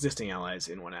have from existing allies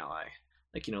in one ally.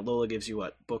 Like, Lola gives you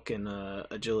book and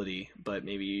agility, but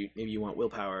maybe you want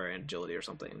willpower and agility or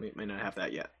something. We might not have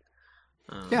that yet.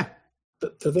 Yeah.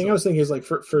 The thing I was thinking is like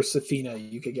for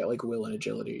Safina, you could get like will and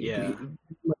agility. Yeah.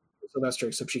 Sylvester,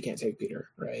 except she can't take Peter,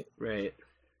 right? Right.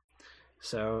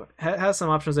 So has some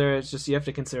options there. It's just you have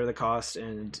to consider the cost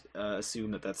and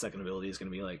assume that second ability is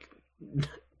going to be like.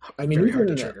 I mean, very hard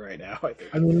to trigger right now.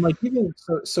 I mean, like even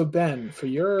so, Ben, for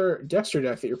your Dexter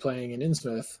deck that you're playing in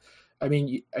Innsmouth, I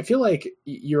mean, I feel like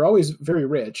you're always very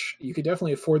rich. You could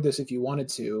definitely afford this if you wanted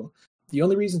to. The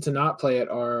only reason to not play it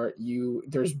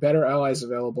there's better allies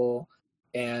available,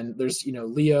 and there's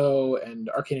Leo and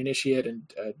Arcane Initiate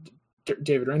and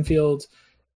David Renfield.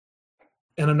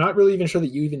 And I'm not really even sure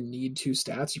that you even need 2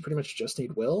 stats. You pretty much just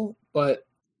need will, but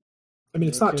I mean,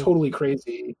 it's not totally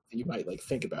crazy that you might like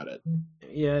think about it.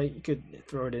 Yeah, you could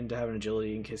throw it in to have an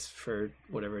agility in case for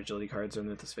whatever agility cards are in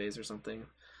this phase or something.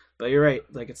 But you're right.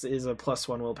 Like it is a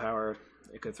 +1 willpower.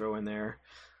 It could throw in there.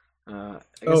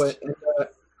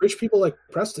 Rich people like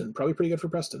Preston, probably pretty good for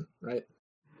Preston, right?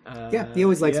 Yeah, he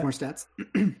always likes more stats.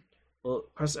 Well,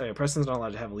 Preston's not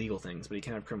allowed to have legal things, but he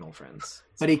can have criminal friends.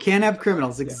 But he can have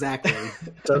criminals, exactly.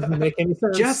 Doesn't make any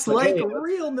sense. Just like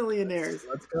real millionaires.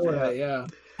 Let's go with that, yeah.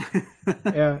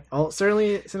 Yeah,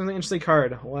 certainly interesting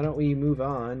card. Why don't we move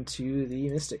on to the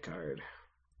Mystic card?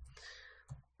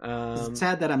 It's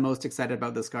sad that I'm most excited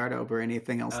about this card over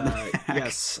anything else in the pack.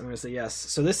 Yes, I'm going to say yes.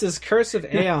 So this is Curse of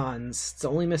Aeons. It's the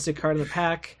only Mystic card in the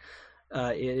pack.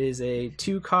 It is a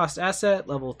 2-cost asset,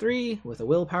 level 3, with a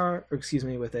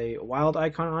with a wild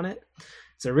icon on it.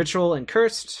 It's a ritual and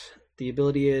cursed. The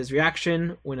ability is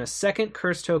reaction. When a second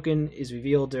curse token is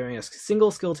revealed during a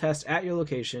single skill test at your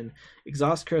location,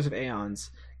 exhaust Curse of Aeons.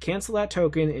 Cancel that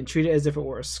token and treat it as if it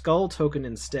were a skull token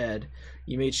instead.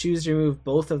 You may choose to remove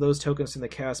both of those tokens from the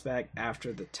chaos bag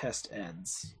after the test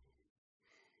ends.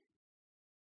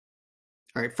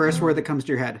 All right, first word that comes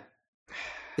to your head.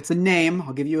 It's a name.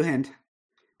 I'll give you a hint.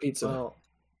 Pizza. Well,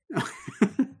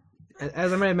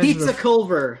 as I might have mentioned Pizza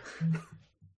Culver.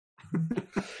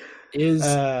 Is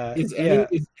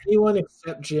anyone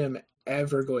except Jim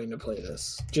ever going to play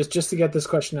this? Just to get this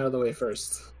question out of the way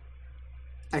first.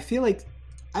 I feel like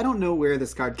I don't know where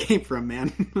this card came from,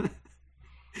 man.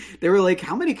 They were like,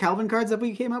 how many Calvin cards have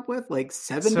we came up with? Like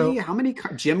 70? So, how many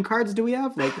Jim cards do we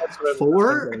have? Like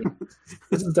 4?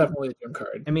 This is definitely a Jim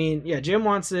card. I mean, yeah, Jim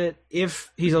wants it if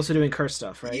he's also doing curse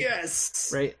stuff, right?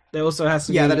 Yes. Right? There also has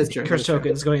to be that is true. curse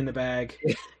tokens going in the bag.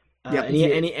 Yeah.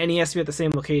 And he has to be at the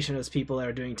same location as people that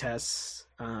are doing tests,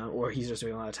 or he's just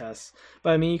doing a lot of tests. But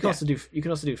I mean, you can also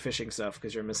do fishing stuff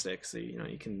because you're a mystic, so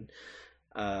you can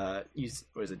use,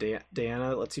 what is it,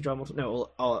 Diana lets you draw multiple.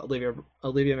 No,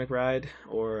 Olivia McBride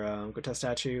or Grotesque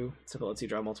Statue. So it lets you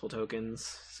draw multiple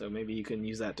tokens. So maybe you can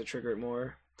use that to trigger it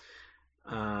more.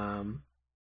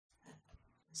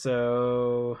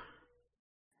 So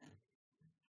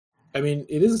I mean,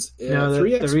 it is 3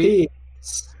 the XP.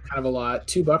 It's kind of a lot.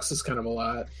 $2 is kind of a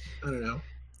lot. I don't know.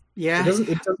 Yeah, It doesn't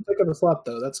take up a slot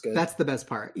though. That's good. that's the best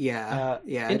part. Yeah,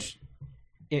 yeah.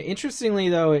 Interestingly,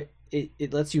 though,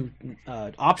 it lets you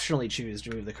optionally choose to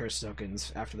remove the curse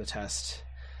tokens after the test.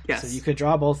 Yes. So you could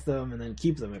draw both of them and then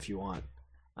keep them if you want,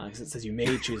 because it says you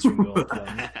may choose to remove both of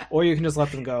them, or you can just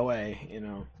let them go away.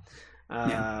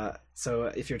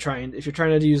 So if you're trying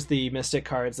to use the mystic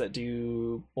cards that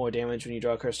do more damage when you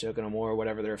draw a curse token or more,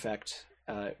 whatever their effect,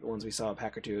 ones we saw a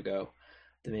pack or two ago,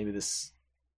 then maybe this,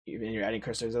 and you're adding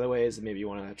curse tokens other ways, and maybe you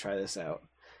want to try this out.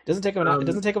 It doesn't take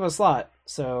up a slot,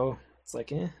 so it's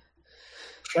like, eh.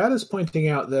 Chad is pointing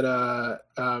out that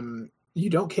you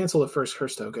don't cancel the first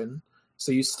curse token.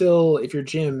 So you still, if you're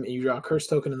Jim and you draw a curse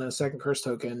token and then a second curse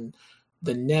token,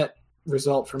 the net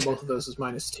result from both of those is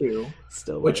 -2.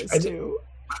 Still -2.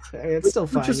 It's still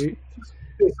fine. Which is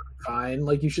fine.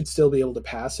 Like, you should still be able to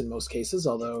pass in most cases,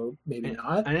 although maybe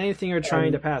not. And anything you're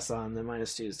trying to pass on, the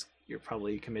 -2s, you're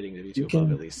probably committing to be too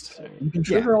above at least. So. You can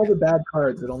trigger all the bad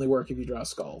cards that only work if you draw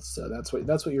skulls. So that's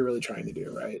what you're really trying to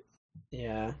do, right?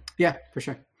 Yeah. Yeah, for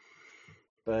sure.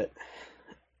 But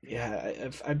yeah,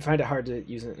 I'd find it hard to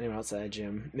use it anywhere outside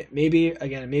Jim. Maybe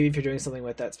if you're doing something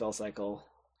with that spell cycle,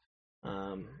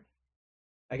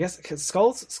 I guess, because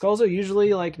skulls are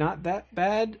usually like not that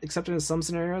bad, except in some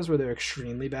scenarios where they're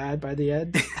extremely bad by the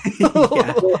end.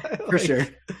 Yeah, for sure.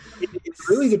 It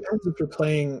really depends if you're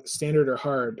playing standard or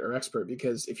hard or expert,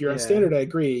 because if you're on standard, I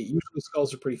agree. Usually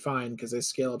skulls are pretty fine because they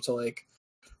scale up to like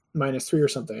 -3 or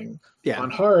something. Yeah. On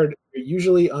hard, you're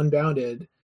usually unbounded,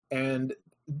 and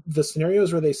the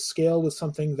scenarios where they scale with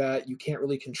something that you can't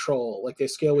really control, like they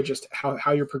scale with just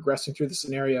how you're progressing through the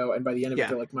scenario, and by the end of it,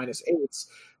 they're like -8s.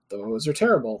 Those are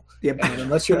terrible. Yep. And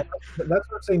unless you're, that's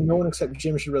what I'm saying. No one except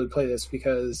Jim should really play this,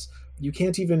 because you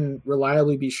can't even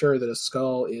reliably be sure that a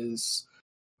skull is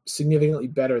significantly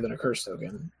better than a curse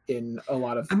token in a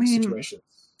lot of situations.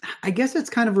 I guess it's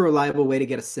kind of a reliable way to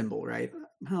get a symbol, right?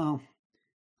 Oh.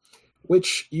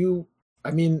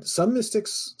 Some mystic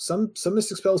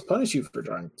spells punish you for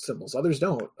drawing symbols. Others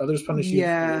don't. Others punish you.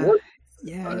 Yeah. For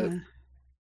Yeah. I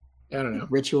don't know.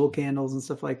 Ritual candles and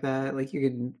stuff like that. Like, you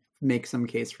could make some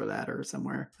case for that or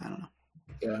somewhere. I don't know.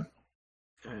 Yeah.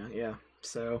 Yeah.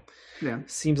 So yeah,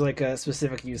 seems like a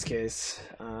specific use case.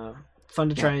 Fun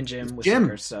to try in Jim with Jim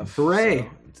curse stuff. Hooray!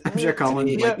 So, I'm sure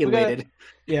Colin's elated.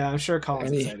 I'm sure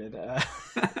Colin's excited.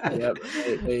 Yep.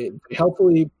 They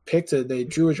helpfully they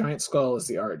drew a giant skull as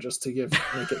the art, just to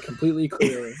make it completely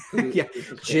clear. Yeah,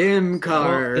 Jim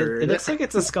card. Well, it looks like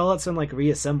it's a skull that's been like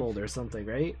reassembled or something,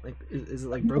 right? Like, is it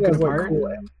like broken apart?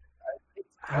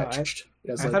 I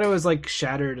thought it was like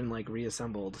shattered and like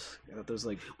reassembled. I thought those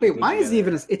like. Wait, why is it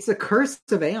even? It's a curse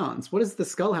of aeons. What does the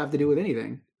skull have to do with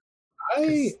anything?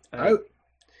 I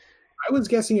was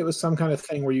guessing it was some kind of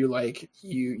thing where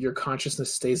your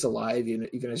consciousness stays alive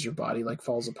even as your body like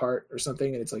falls apart or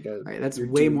something, and it's like a. Right, that's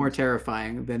way more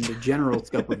terrifying than the general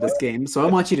scope of this game. So I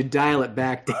want you to dial it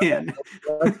back, Dan.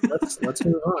 Let's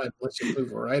move on. Let's just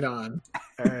move right on.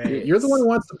 All right, you're the one who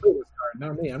wants to play this card,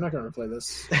 not me. I'm not going to play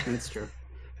this. That's true.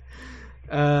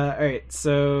 All right,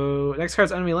 so next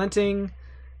card's Unrelenting.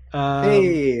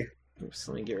 Hey. Oops,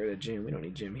 let me get rid of Jim. We don't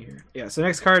need Jim here. Yeah, so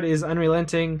next card is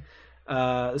Unrelenting.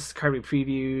 This is a card we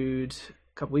previewed a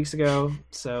couple weeks ago.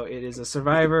 So it is a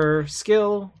survivor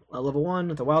skill, level 1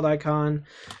 with a wild icon.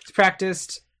 It's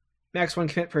practiced. Max 1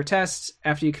 commit per test.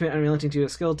 After you commit Unrelenting to a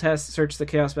skill test, search the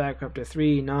chaos bag for up to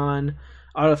 3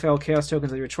 non-autofill chaos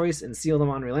tokens of your choice and seal them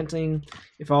on Unrelenting.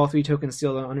 If all 3 tokens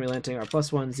sealed on Unrelenting are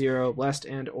 +1, 0, Blessed,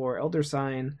 and or Elder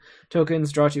Sign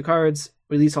tokens, draw 2 cards.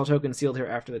 Release all tokens sealed here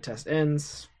after the test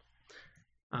ends.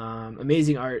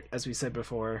 Amazing art, as we said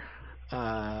before.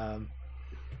 I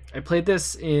played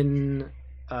this in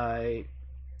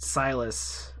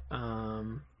Silas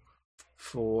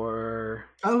for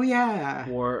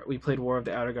we played War of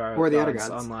the Outer Gods. War of the Outer Gods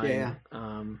online. Yeah.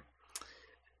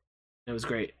 It was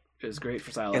great. It was great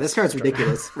for Silas. Yeah, this card's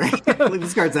ridiculous, right?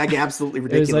 This card's like absolutely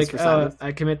ridiculous for Silas.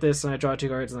 I commit this and I draw 2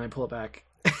 cards and I pull it back.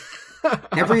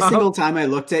 Every single time I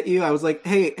looked at you, I was like,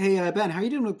 "Hey, Ben, how are you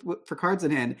doing for cards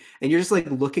in hand?" And you're just like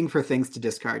looking for things to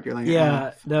discard. You're like,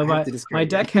 my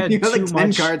deck had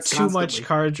too much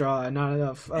card draw and not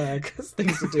enough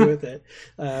things to do with it,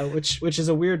 which is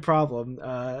a weird problem.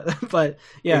 But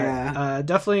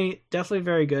definitely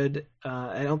very good.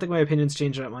 I don't think my opinion's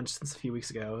changed that much since a few weeks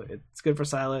ago. It's good for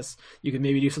Silas. You can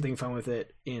maybe do something fun with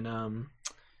it in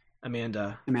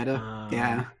Amanda.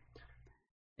 Yeah.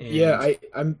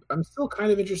 And I'm still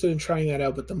kind of interested in trying that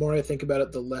out, but the more I think about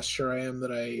it, the less sure I am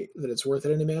that it's worth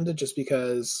it in Amanda, just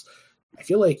because I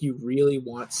feel like you really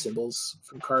want symbols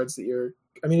from cards that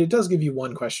it does give you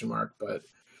 1 question mark, but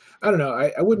I don't know.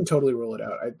 I wouldn't totally rule it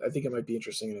out. I think it might be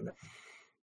interesting in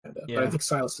Amanda, Yeah. but I think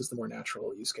Silas is the more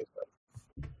natural use case.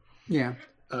 Yeah.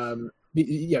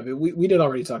 Yeah, but we did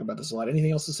already talk about this a lot.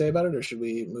 Anything else to say about it, or should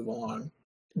we move along?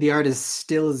 The art is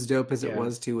still as dope as it Yeah.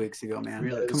 was 2 weeks ago, man.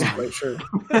 Really? Come on. Quite sure.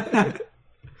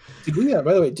 Did we?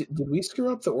 By the way, did we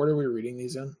screw up the order we were reading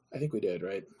these in? I think we did,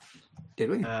 right? Did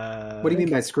we? What What do you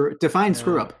mean by screw? Define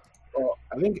screw up. Well,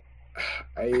 I think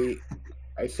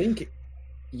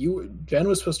Ben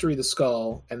was supposed to read the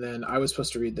skull, and then I was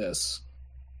supposed to read this.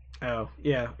 Oh,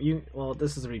 yeah. Well,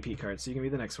 this is a repeat card, so you can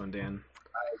read the next one, Dan.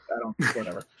 I don't.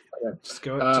 Whatever. Okay. Just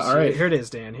go. All right. Here it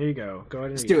is, Dan. Here you go. Go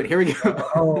ahead and Let's read do it. Here we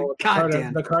go. Oh, God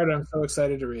damn. the card I'm so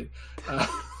excited to read.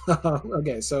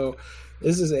 Okay, so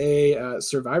this is a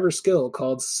survivor skill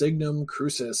called Signum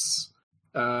Crucis.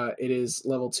 It is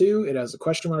level 2. It has a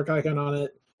question mark icon on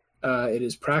it. It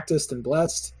is practiced and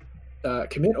blessed.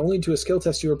 Commit only to a skill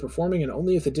test you are performing, and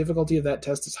only if the difficulty of that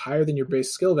test is higher than your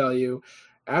base skill value.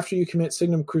 After you commit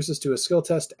Signum Crucis to a skill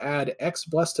test, add X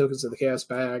blessed tokens to the chaos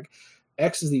bag.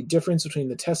 X is the difference between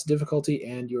the test difficulty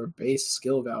and your base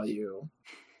skill value.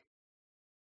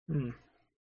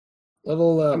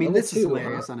 Level. I mean, level this 2, is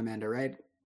hilarious on Amanda, right?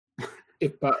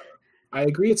 I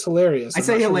agree it's hilarious. I I'm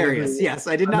say not sure we hilarious. agree- Yes,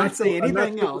 I did I'm not not say sure- I'm not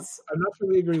anything sure- else. I'm not sure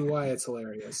we agree why it's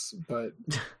hilarious, but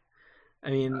I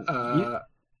mean,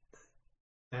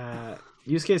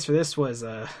 use case for this was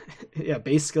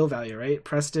base skill value, right?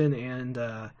 Preston and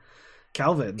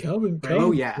Calvin Calvin. Right?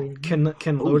 Oh, yeah. can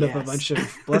load up a yes. bunch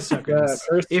of bless tokens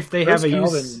first- if they first have a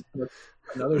Calvin use. with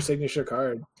another signature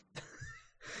card.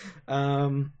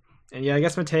 And yeah, I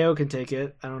guess Mateo can take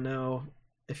it. I don't know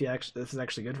if this is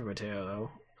actually good for Mateo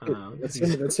though. That's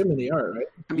him in the art, right?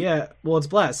 Yeah, well, it's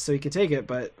blessed, so he can take it,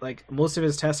 but like most of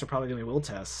his tests are probably going to be will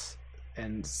tests,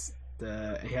 and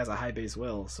he has a high base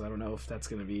will, so I don't know if that's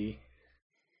going to be.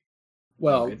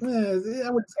 Well, good. I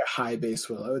wouldn't say a high base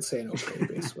will. I would say an okay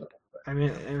base will. I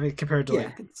mean, compared to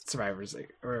Yeah, like survivors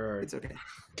or It's okay.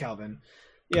 Calvin.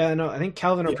 Yeah, no, I think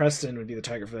Calvin or Yeah. Preston would be the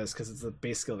target for this because it's the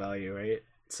base skill value, right?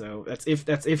 So that's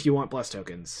if you want bless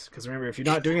tokens. Because remember, if you're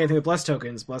not doing anything with bless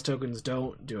tokens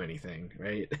don't do anything,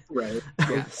 right? Right.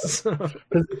 Yeah. So,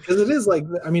 Because it is like,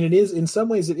 I mean, it is in some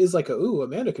ways it is like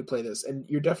Amanda could play this, and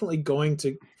you're definitely going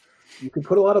to. You could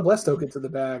put a lot of blessed tokens in the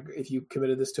bag if you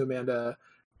committed this to Amanda,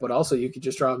 but also you could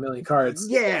just draw a million cards.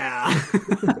 Yeah.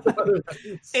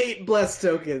 8 blessed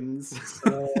tokens.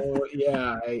 So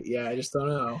I just don't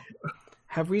know.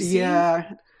 have we seen?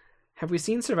 Yeah. Have we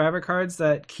seen Survivor cards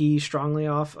that key strongly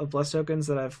off of bless tokens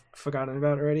that I've forgotten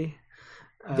about already?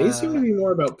 They seem to be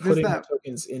more about there's putting that-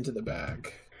 tokens into the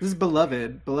bag. This is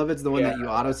Beloved. Beloved's the one that Yeah. you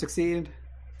auto succeed.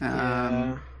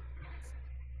 Yeah.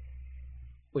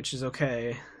 Which is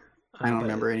okay. I don't But-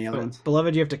 remember any other but ones.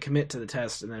 Beloved, you have to commit to the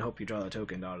test and then hope you draw the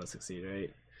token to auto succeed,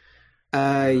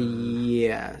 right?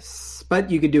 Yes, but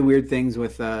you could do weird things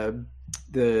with the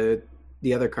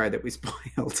other card that we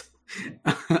spoiled,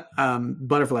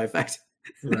 Butterfly Effect.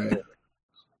 Right.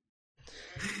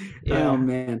 Yeah. Oh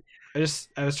man, I was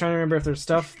trying to remember if there's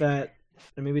stuff that,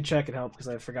 and maybe chat could help because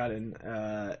I've forgotten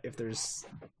if there's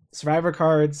Survivor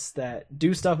cards that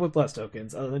do stuff with bless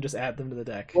tokens other than just add them to the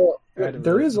deck. Well, Right in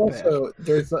there the is also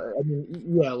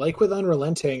like with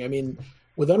Unrelenting. I mean,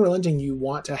 with Unrelenting, you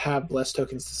want to have blessed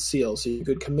tokens to seal, so you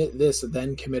could commit this and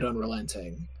then commit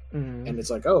Unrelenting, Mhm. and it's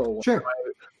like, oh, well, Sure.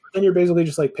 then you're basically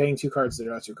just like paying 2 cards to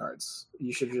draw 2 cards.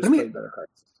 You should have just played better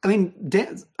cards. I mean,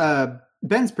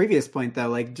 Ben's previous point though,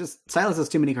 like just Silas has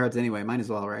too many cards anyway. Might as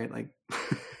well, right? Like,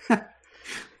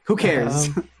 who cares?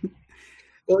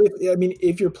 Well,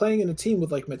 if you're playing in a team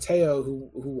with like Mateo, who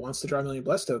wants to draw a million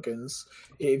blessed tokens,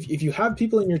 if you have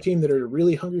people in your team that are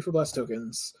really hungry for blessed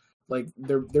tokens, like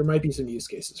there might be some use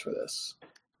cases for this.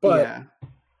 But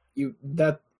yeah.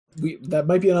 that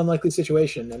might be an unlikely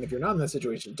situation, and if you're not in that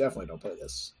situation, definitely don't play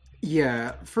this.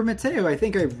 Yeah, for Mateo, I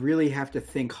think I really have to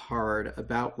think hard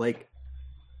about like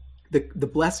the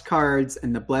blessed cards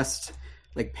and the blessed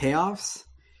like payoffs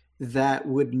that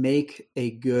would make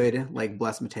a good like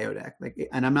blessed Mateo deck. Like,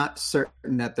 and I'm not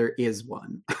certain that there is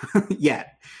one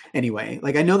yet. Anyway,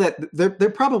 like I know that there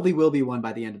probably will be one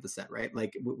by the end of the set, right?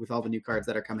 Like with all the new cards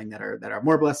that are coming that are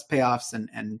more blessed payoffs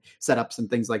and setups and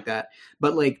things like that.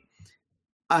 But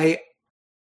I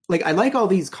like all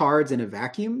these cards in a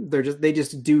vacuum. They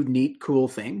just do neat, cool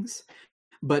things,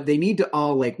 but they need to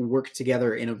all like work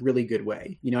together in a really good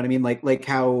way. You know what I mean? Like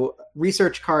how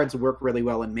research cards work really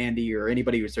well in Mandy or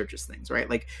anybody who searches things, right?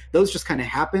 Like those just kind of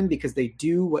happen because they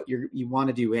do what you want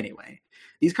to do anyway.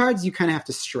 These cards you kind of have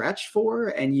to stretch for,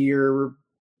 and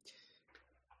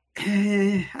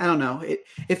I don't know.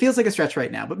 It feels like a stretch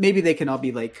right now, but maybe they can all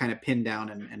be like kind of pinned down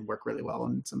and work really well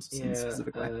in some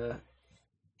specific way.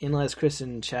 Analyze Chris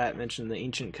in chat mentioned the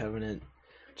Ancient Covenant,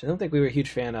 which I don't think we were a huge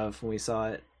fan of when we saw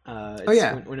it.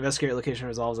 When Investigate Location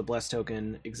resolves a blessed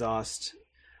token, exhaust,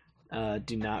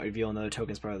 do not reveal another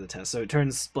token as part of the test. So it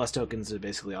turns blessed tokens to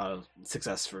basically auto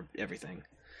success for everything.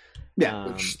 Yeah,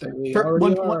 Which they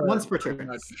once per turn.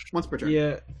 Once per turn.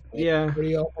 Yeah.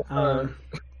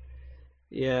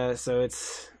 Yeah, so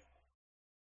it's,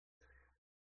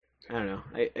 I don't know.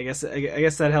 I guess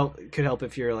that could help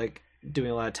if you're like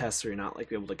doing a lot of tests where you're not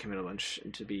like able to commit a bunch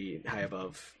to be high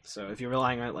above. So if you're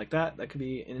relying on it like that could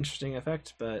be an interesting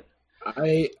effect. But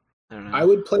I don't know. I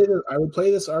would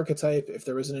play this archetype if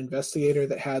there was an investigator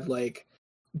that had like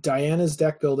Diana's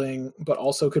deck building, but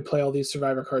also could play all these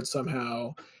survivor cards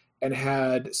somehow, and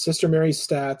had Sister Mary's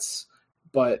stats,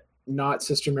 but not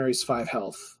Sister Mary's 5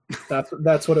 health.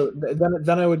 That's what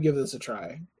then I would give this a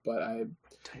try. But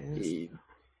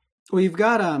well, you've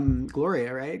got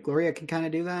Gloria, right? Gloria can kind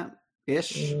of do that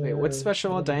ish. Wait, what's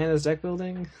special about Diana's deck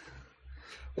building?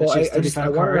 Well, I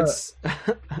cards.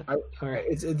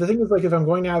 The thing is, like, if I'm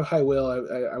going to have High Will,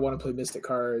 I want to play Mystic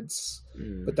cards,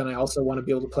 but then I also want to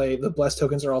be able to play the Blessed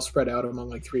tokens are all spread out among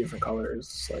like 3 different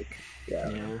colors. Like,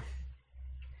 yeah.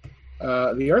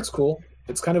 The art's cool.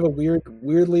 It's kind of a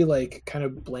weirdly like kind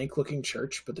of blank looking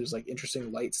church, but there's like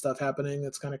interesting light stuff happening.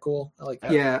 That's kind of cool. I like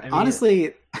that. Yeah, I mean,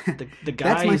 honestly, the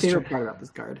guy that's my favorite part about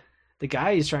this card. The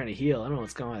guy he's trying to heal. I don't know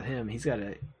what's going on with him. He's got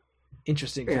a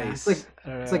interesting face.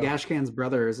 It's like Ashcan's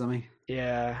brother or something.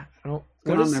 Yeah, I don't.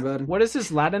 What is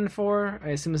this Latin for? I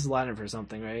assume this is Latin for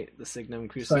something, right? The Signum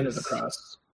Crucis. Sign of the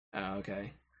Cross. Oh,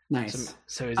 okay. Nice.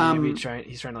 So is he maybe trying?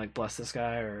 He's trying to like bless this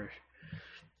guy or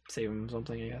save him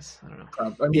something, I guess. I don't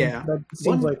know. I mean, that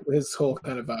seems like his whole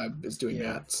kind of vibe is doing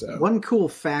that. So one cool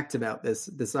fact about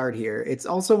this art here, it's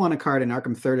also on a card in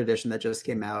Arkham 3rd Edition that just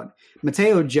came out.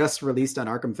 Mateo just released on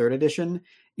Arkham 3rd Edition,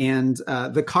 and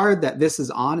the card that this is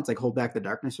on, it's like Hold Back the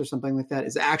Darkness or something like that,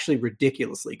 is actually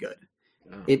ridiculously good.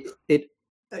 Oh.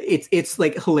 It's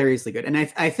like hilariously good, and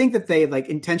I think that they like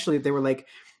intentionally they were like,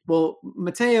 well,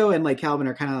 Mateo and like Calvin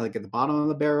are kind of like at the bottom of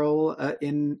the barrel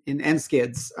and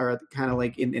Skids are kind of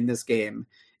like in this game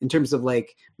in terms of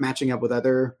like matching up with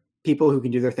other people who can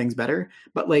do their things better.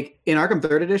 But like in Arkham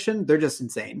 3rd Edition, they're just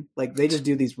insane. Like they just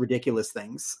do these ridiculous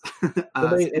things.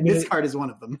 This card is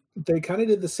one of them. They kind of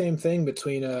did the same thing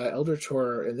between Eldritch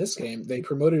Horror in this game. They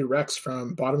promoted Rex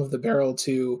from bottom of the barrel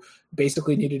to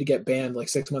basically needed to get banned like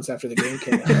 6 months after the game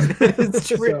came out. It's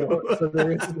true. So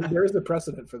there is a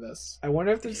precedent for this. I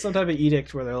wonder if there's some type of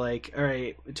edict where they're like, all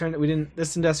right,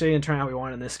 this industrial didn't turn out how we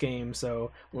wanted in this game,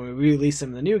 so when we release him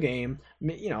in the new game,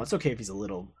 you know, it's okay if he's a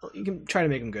little, you can try to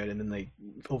make him good, and then they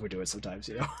overdo it sometimes,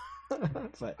 you know.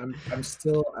 But I'm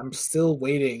still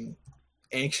waiting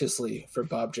anxiously for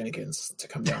Bob Jenkins to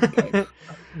come down the pipe.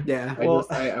 Yeah.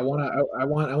 I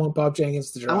want Bob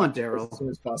Jenkins to drop. I want Daryl as soon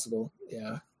as possible.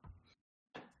 Yeah.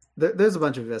 There's a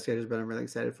bunch of investigators, but I'm really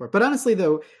excited for it. But honestly,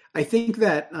 though, I think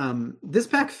that this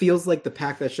pack feels like the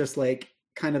pack that's just like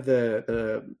kind of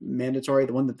the mandatory,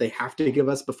 the one that they have to give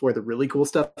us before the really cool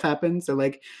stuff happens. They're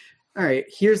like, all right,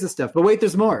 here's the stuff, but wait,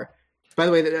 there's more. By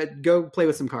the way, go play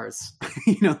with some cards,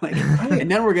 you know, like,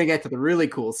 and then we're gonna get to the really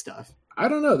cool stuff. I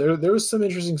don't know. There was some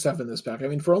interesting stuff in this pack. I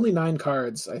mean, for only 9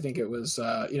 cards, I think it was,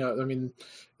 you know, I mean,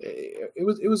 it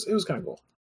was kind of cool.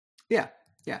 Yeah,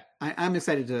 I'm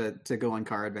excited to go on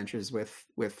car adventures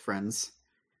with friends.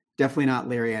 Definitely not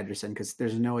Larry Anderson, because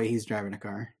there's no way he's driving a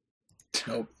car.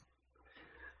 Nope.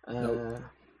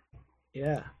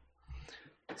 Yeah.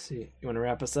 Let's see. You want to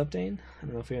wrap us up, Dane? I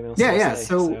don't know if you have anything else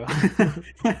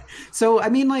to say. So I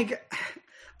mean, like,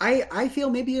 I feel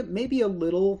maybe a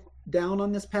little down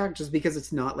on this pack just because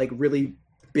it's not like really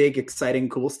big, exciting,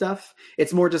 cool stuff.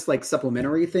 It's more just like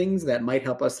supplementary things that might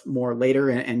help us more later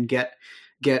and get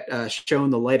shown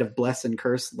the light of bless and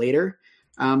curse later.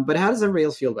 But how does everybody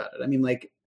else feel about it? I mean, like,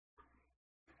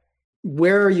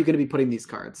 where are you going to be putting these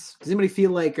cards? Does anybody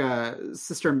feel like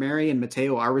Sister Mary and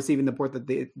Mateo are receiving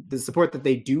the support that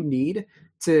they do need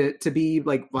to be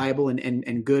like viable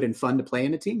and good and fun to play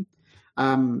in a team?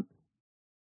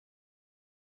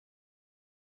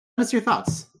 What's your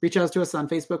thoughts? Reach out to us on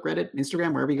Facebook, Reddit,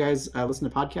 Instagram, wherever you guys listen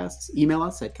to podcasts. Email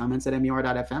us at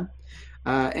comments@mur.fm.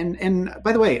 And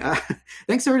by the way,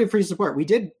 thanks everybody for your support. We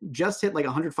did just hit like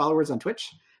 100 followers on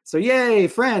Twitch. So yay,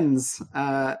 friends.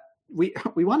 We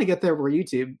want to get there for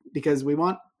YouTube because we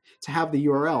want to have the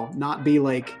URL not be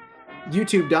like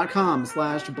youtube.com/.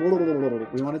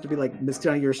 We want it to be like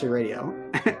Miscellaneous University Radio.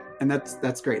 And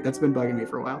that's great. That's been bugging me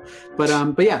for a while.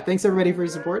 But yeah, thanks everybody for your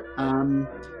support.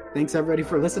 Thanks everybody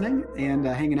for listening and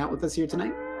hanging out with us here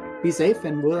tonight. Be safe,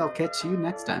 and we'll catch you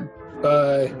next time.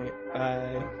 Bye.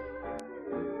 Bye.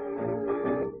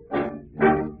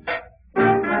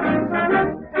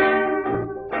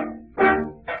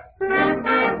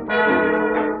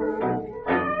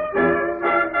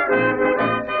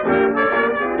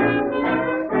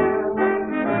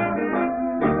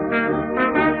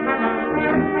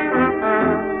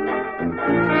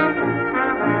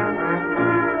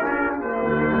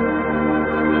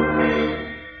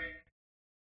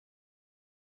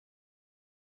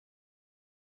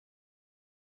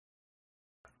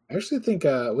 I actually think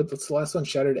what's the last one?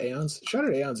 Shattered Aeons.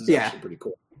 Shattered Aeons is Yeah. actually pretty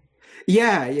cool.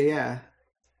 Yeah.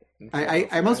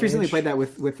 I most recently played that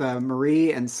with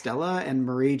Marie and Stella, and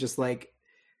Marie just like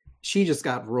she just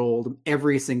got rolled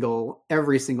every single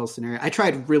scenario. I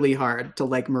tried really hard to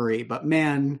like Marie, but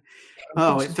man,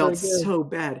 it felt so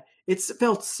bad. It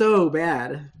felt so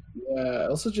bad. Yeah, it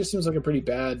also just seems like a pretty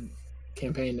bad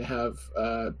campaign to have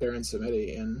Baron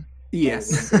Samedi in.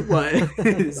 Yes, what?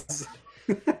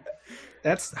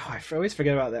 That's I always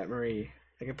forget about that Marie.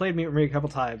 Like I played Marie a couple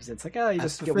times. It's like, you That's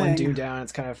just the get one thing. Doom down.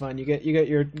 It's kind of fun. You get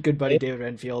your good buddy David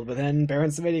Renfield, but then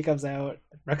Baron Samedi comes out,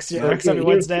 wrecks So, every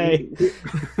Wednesday.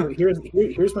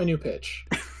 Here's my new pitch.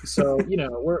 So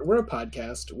we're a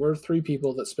podcast. We're three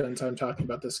people that spend time talking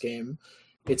about this game.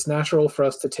 It's natural for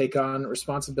us to take on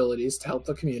responsibilities to help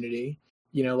the community.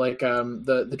 Like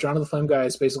the Drawn to the Flame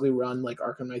guys basically run like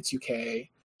Arkham Knights UK.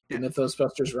 The Mythos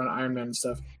Busters run Iron Man and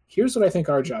stuff. Here's what I think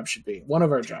our job should be. One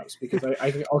of our jobs, because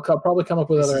I'll probably come up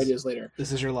with other ideas later.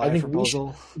 This is your live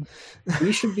proposal.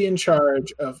 We should be in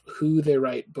charge of who they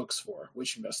write books for,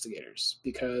 which investigators,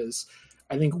 because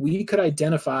I think we could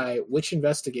identify which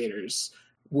investigators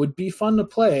would be fun to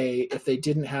play if they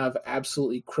didn't have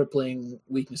absolutely crippling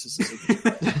weaknesses.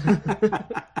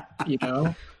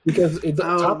 Because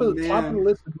top of the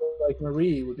list would be like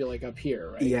Marie would be like up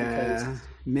here, right? Yeah,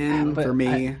 for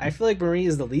me. I feel like Marie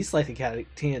is the least likely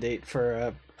candidate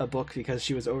for a book because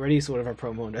she was already sort of a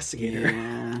promo investigator.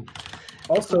 Yeah.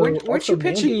 Also, weren't you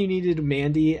pitching Mandy? You needed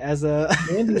Mandy as a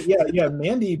Mandy? Yeah.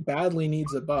 Mandy badly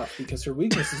needs a buff because her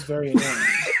weakness is very annoying.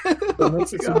 So it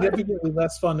makes it significantly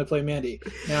less fun to play Mandy.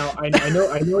 Now, I know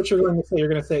what you're going to say. You're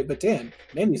going to say, but Dan,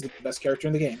 Mandy's the best character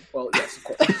in the game. Well, yes, of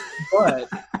course.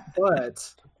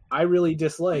 But I really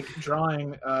dislike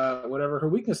drawing whatever her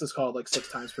weakness is called like 6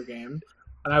 times per game.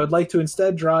 And I would like to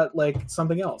instead draw it like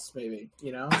something else, maybe,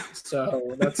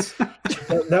 So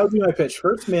that would be my pitch.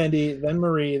 First Mandy, then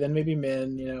Marie, then maybe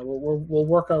Min. We'll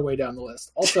work our way down the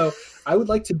list. Also, I would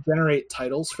like to generate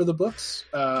titles for the books.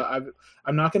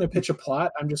 I'm not going to pitch a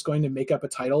plot. I'm just going to make up a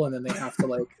title, and then they have to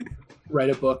like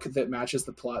write a book that matches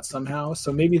the plot somehow.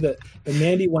 So maybe the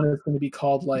Mandy one is going to be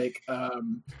called like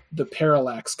the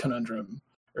Parallax Conundrum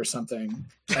or something,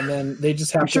 and then they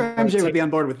just have I'm sure MJ would be on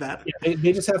board with that. Yeah,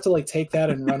 they just have to like take that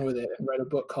and run with it and write a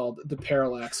book called The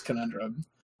Parallax Conundrum.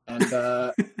 And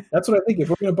that's what I think. If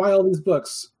we're going to buy all these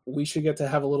books, we should get to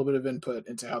have a little bit of input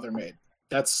into how they're made.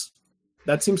 That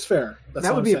seems fair.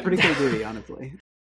 That would be a pretty cool duty, honestly.